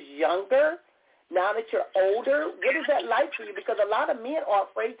you was younger, now that you're older? What is that like for you? Because a lot of men are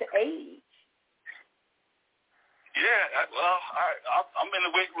afraid to age. Yeah, I'm in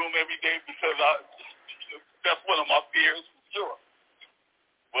the weight room every day because that's one of my fears, for sure.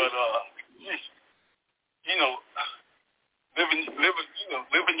 But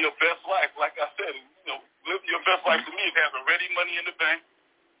living your best life, like I said, living your best life to me is having ready money in the bank,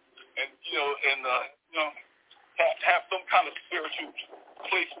 and have some kind of spiritual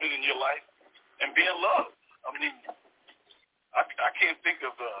placement in your life, and being loved. I mean, I can't think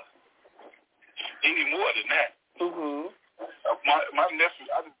of any more than that. Mm-hmm. My nephew,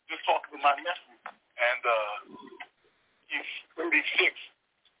 I was just talking to my nephew, and he's 36,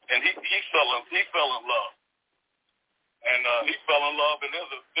 and he fell in love, and he fell in love, and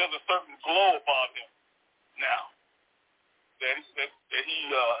there's a certain glow about him now that he's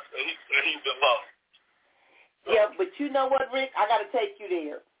in love. So, yeah, but you know what, Rick? I got to take you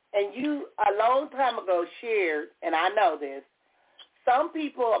there. And you a long time ago shared, and I know this. Some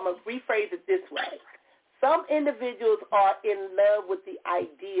people, I'm gonna rephrase it this way. Some individuals are in love with the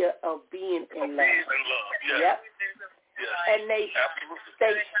idea of being in love. Being in love, yes. Yep. Yes. And they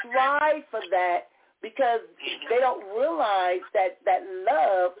strive for that because they don't realize that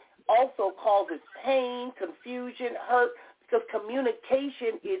love also causes pain, confusion, hurt, because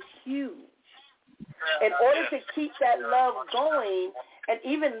communication is huge. In order to keep that love going and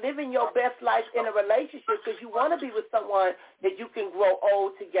even living your best life in a relationship, because you want to be with someone that you can grow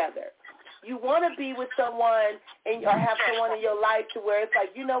old together. You want to be with someone or have someone in your life to where it's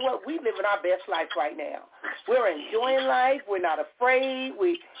like, you know what, we living our best life right now. We're enjoying life. We're not afraid.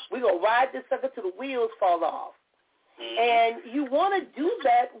 We going to ride this sucker till the wheels fall off. And you want to do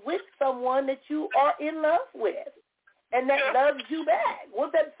that with someone that you are in love with and that loves you back.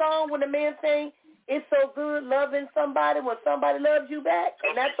 What's that song when the man sing, it's so good loving somebody when somebody loves you back?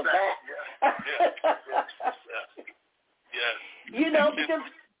 And that's a fact. Yes. You know, because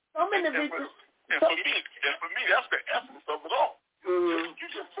some individuals. And for me, that's the essence of it all. Mm-hmm. You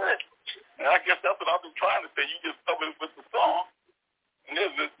just said. And I guess that's what I've been trying to say. You just covered it with the song. And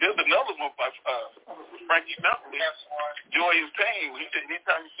there's another one by Frankie Beverly, Joy and Pain. He said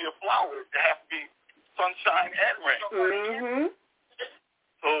anytime you see a flower, it has to be sunshine and rain. Mm-hmm.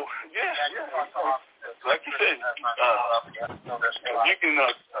 So, like you said, you can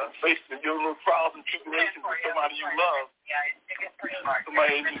face your little trials and tribulations with somebody you love,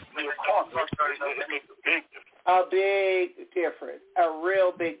 somebody in your corner. It makes a big difference. A big difference, a real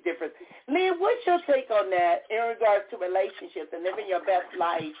big difference. Lynn, what's your take on that in regards to relationships and living your best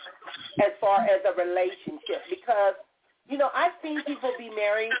life as far as a relationship? Because, I've seen people be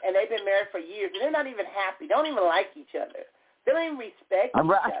married, and they've been married for years, and they're not even happy. They don't even like each other. They don't even respect each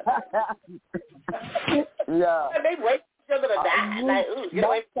other. Yeah. They wait for each other to die. Like, ooh, get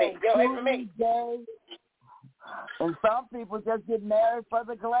away from me. Get away from me. And some people just get married for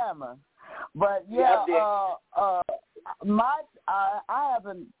the glamour. But I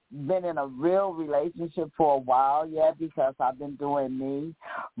haven't been in a real relationship for a while yet because I've been doing me.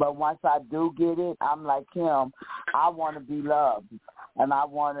 But once I do get it, I'm like him. I want to be loved. and I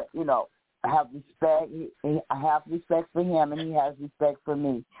want to, you know, have respect. I have respect for him, and he has respect for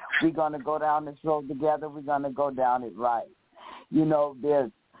me. We're going to go down this road together. We're going to go down it right. You know,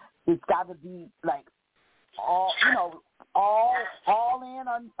 it's got to be like all, you know, all in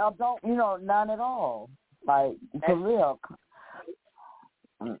or don't, you know, none at all. Like, for real.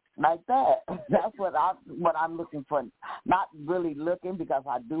 Like that. That's what I'm looking for. Not really looking, because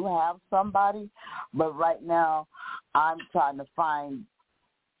I do have somebody, but right now I'm trying to find,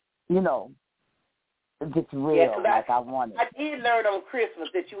 you know, if it's real, like I want it. I did learn on Christmas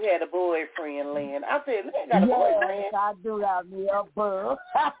that you had a boyfriend, Lynn. I said, Lynn got a boyfriend. Yes, I do have me a boo.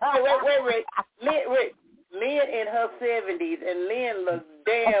 Wait. Lynn in her 70s, and Lynn looks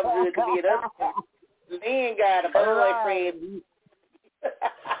damn good to be at us. Lynn got a boyfriend.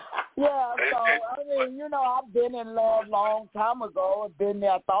 Yeah, so, I mean, you know, I've been in love long time ago. I've been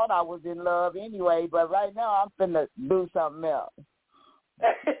there. I thought I was in love anyway, but right now I'm finna do something else.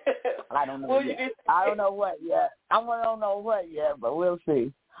 I don't know yet. I don't know what yet. I don't know what yet, but we'll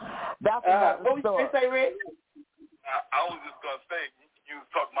see. That's another what story. What you say, Rick? I was just going to say, you was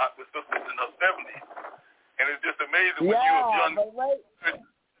talking about the sisters in her 70s, and it's just amazing when you was young,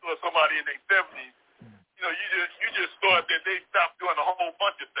 or somebody in their 70s, you know, you just thought that they stopped doing a whole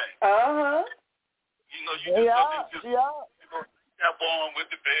bunch of things. Uh-huh. You know, you just thought they just you know, kept on with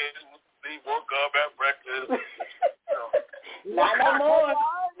the bed, they woke up at breakfast. You know. Not no more.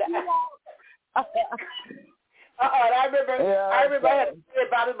 I remember I had to say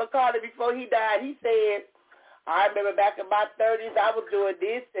about it, McCartney, before he died. He said, I remember back in my 30s, I was doing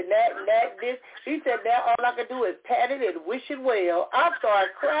this and that and that, this. He said, now all I can do is pat it and wish it well. I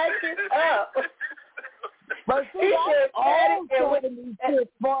started cracking up. But see, that's all 70s shit.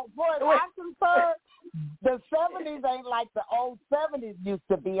 Boy, I'm concerned, the 70s ain't like the old 70s used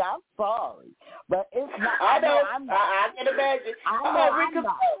to be. I'm sorry. But it's not. I know. I can imagine.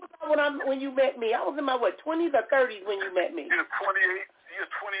 When you met me, I was in my, 20s or 30s when you met me? You're 28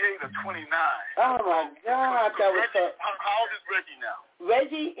 or 29. Oh, my God. That was Reggie, how old is Reggie now?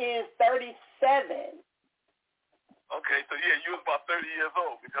 Reggie is 37. Okay, so, yeah, you was about 30 years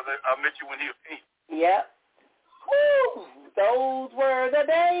old because I met you when he was 8. Yep. Woo! Those were the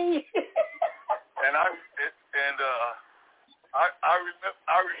days. And I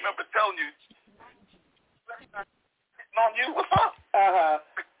remember telling you, on you, what's up? Uh-huh.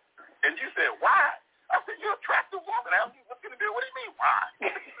 And you said, why? I said, you're an attractive woman. What's going to do? What do you mean, why?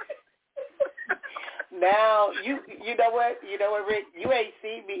 Now, you know what, Rick? You ain't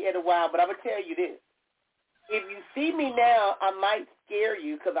seen me in a while, but I'm going to tell you this. If you see me now, I might scare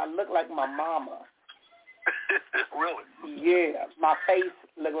you because I look like my mama. Really? Yeah, my face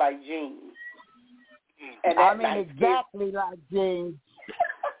look like Jean. And I mean, exactly like Jean.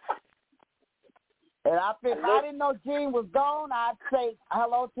 And if I didn't know Jean was gone, I'd say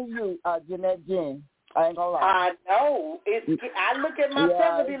hello to you, Jeanette Jean. I ain't gonna lie. I know. I look at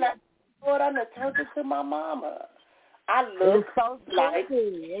myself and be like, Lord, I'm turned into my mama. I look so like.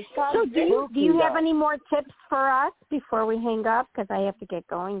 So do you have any more tips for us before we hang up? Because I have to get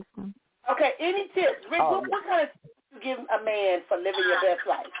going soon. Okay, any tips? Rick, what kind of tips do you give a man for living your best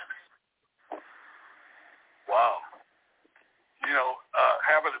life? Wow. You know,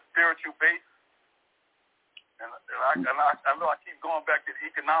 having a spiritual base. And I know I keep going back to the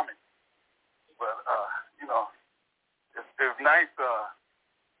economics. But, you know, it's nice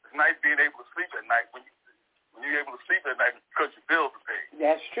being able to sleep at night when you're able to sleep at night because your bills are paid.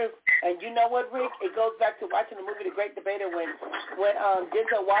 That's true. And you know what, Rick? It goes back to watching the movie The Great Debater when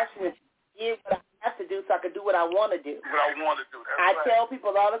Denzel Washington did what I have to do so I can do what I want to do. What I want to do. That's I right. tell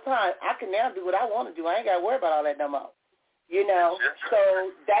people all the time, I can now do what I want to do. I ain't got to worry about all that no more. You know?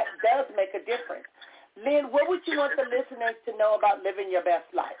 So that does make a difference. Lynn, what would you want the listeners to know about living your best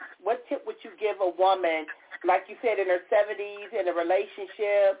life? What tip would you give a woman, like you said, in her 70s, in a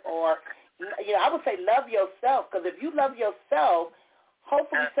relationship, or, you know, I would say love yourself, because if you love yourself,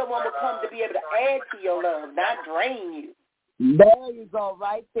 hopefully someone will come to be able to add to your love, not drain you. There you go,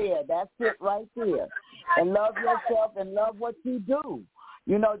 right there. That's it right there. And love yourself and love what you do.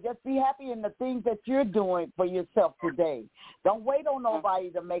 You know, just be happy in the things that you're doing for yourself today. Don't wait on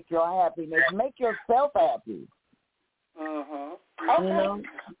nobody to make your happiness. Make yourself happy. Mhm. Okay. You know?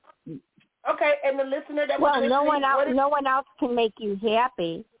 Okay, and the listener that was listening, no one else can make you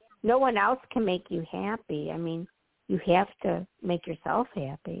happy. No one else can make you happy. I mean, you have to make yourself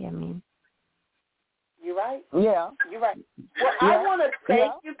happy. I mean. You're right. Yeah. You're right. Well, I want to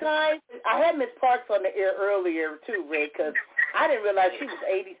thank you guys. I had Miss Parks on the air earlier, too, Rick, because I didn't realize she was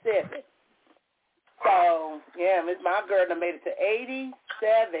 87. So, yeah, my girl made it to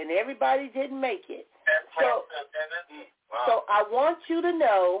 87. Everybody didn't make it. So, So I want you to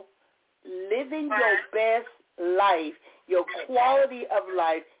know, living your best life, your quality of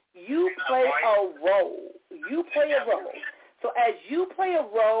life, you play a role. You play a role. So as you play a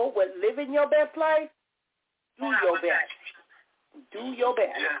role with living your best life, do your best. Do your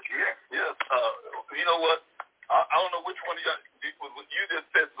best. Yes. You know what? I don't know which one of you just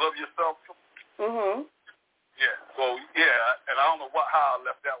said love yourself. Mhm. Yeah. So and I don't know how I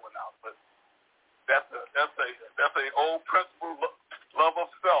left that one out, but that's a old principle. Love of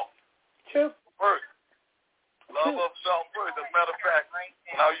self. True. First. Love of self first. As a matter of fact,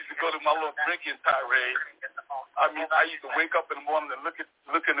 when I used to go to my little drinking tirade, I used to wake up in the morning and look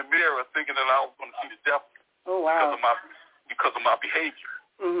in the mirror thinking that I was going to see the devil. Oh wow. Because of my behavior.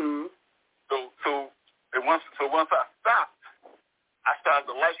 Mhm. So once I stopped, I started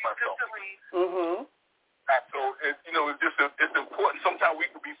to like myself. Mhm. So it's important. Sometimes we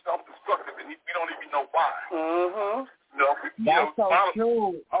can be self-destructive and we don't even know why. Mhm. That's so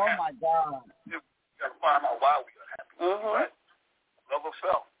true. Oh my God. You got to find out why we are happy. Mhm. Right? Love of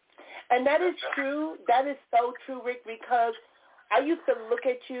self. And that is true. That is so true, Rick, because I used to look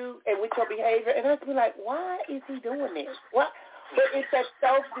at you and with your behavior, and I'd be like, why is he doing this? What? But it's that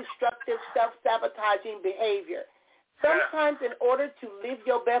self-destructive, self-sabotaging behavior. Sometimes in order to live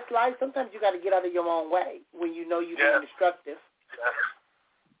your best life, sometimes you got to get out of your own way when you know you're being destructive.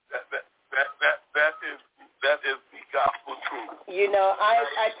 That is the gospel truth.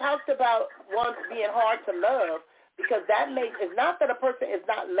 I talked about once being hard to love because it's not that a person is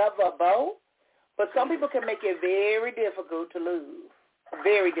not lovable, but some people can make it very difficult to lose.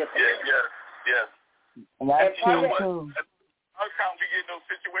 Very difficult. Yes. That's true too. Other times we get in those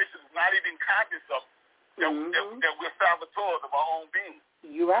situations not even conscious of that we're saboteurs of our own being.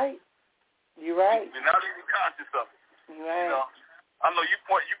 You're right. We're not even conscious of it. You're right. I know you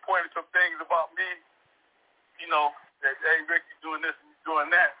pointed some things about me, that, hey, Rick, you're doing this and you're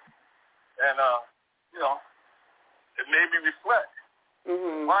doing that. And, it made me reflect.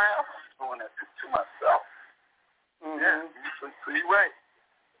 Mm-hmm. Why am I doing that to myself? Mm-hmm. Yeah, so you're right.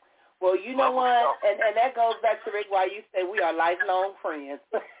 Well, you know what, and that goes back to Rick, why you say we are lifelong friends.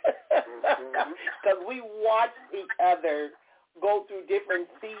 Because we watch each other go through different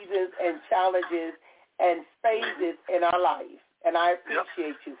seasons and challenges and phases in our life. And I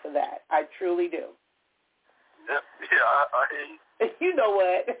appreciate you for that. I truly do. Yeah, I hear you. You know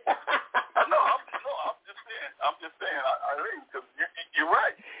what? I'm just saying. I hear you because you're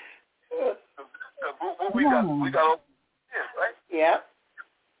right. We got right? Yeah.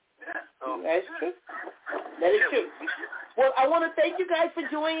 Yeah, so. That's true. That is true. Well, I want to thank you guys for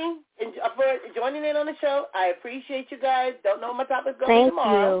joining in on the show. I appreciate you guys. Don't know what my topic's going to be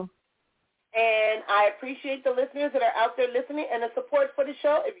tomorrow. Thank you. And I appreciate the listeners that are out there listening and the support for the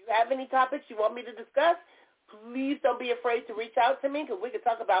show. If you have any topics you want me to discuss, please don't be afraid to reach out to me because we can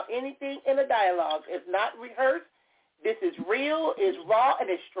talk about anything in a dialogue. It's not rehearsed. This is real, it's raw, and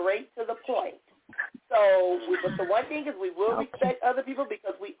it's straight to the point. But the one thing is we will respect other people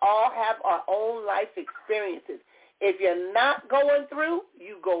because we all have our own life experiences. If you're not going through,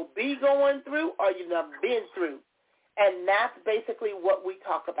 you be going through, or you've never been through. And that's basically what we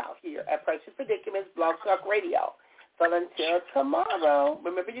talk about here at Precious Predicaments Blog Talk Radio. So until tomorrow,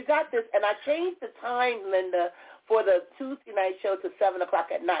 remember you got this. And I changed the time, Linda, for the Tuesday night show to 6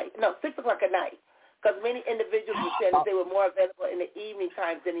 o'clock at night. Because many individuals were saying that they were more available in the evening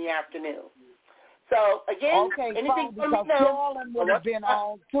times than the afternoon. So, again, anything for me now? Carolyn would have been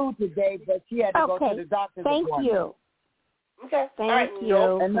on too today, but she had to go to the doctor's appointment. Thank you. Okay. Thank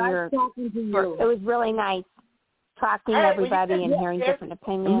you. And nice talking to you. It was really nice talking to everybody and hearing different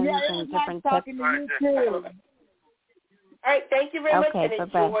opinions and different tips. Talking to you too. All right, thank you very much,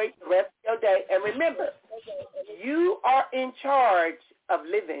 and bye-bye. enjoy the rest of your day. And remember, you are in charge of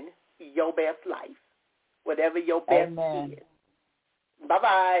living your best life, whatever your best is.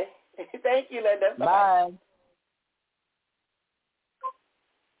 Bye-bye. Thank you, Linda. Bye-bye. Bye.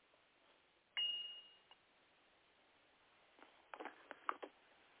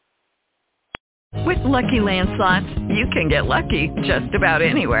 With Lucky Land Slots, you can get lucky just about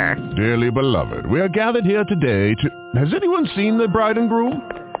anywhere. Dearly beloved, we are gathered here today to... Has anyone seen the bride and groom?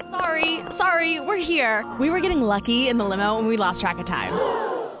 Sorry, we're here. We were getting lucky in the limo and we lost track of time.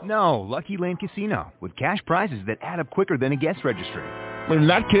 No, Lucky Land Casino, with cash prizes that add up quicker than a guest registry. In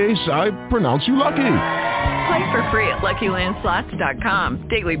that case, I pronounce you lucky. Play for free at LuckyLandSlots.com.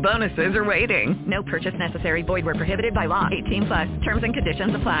 Daily bonuses are waiting. No purchase necessary. Void where prohibited by law. 18+. Terms and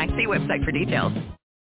conditions apply. See website for details.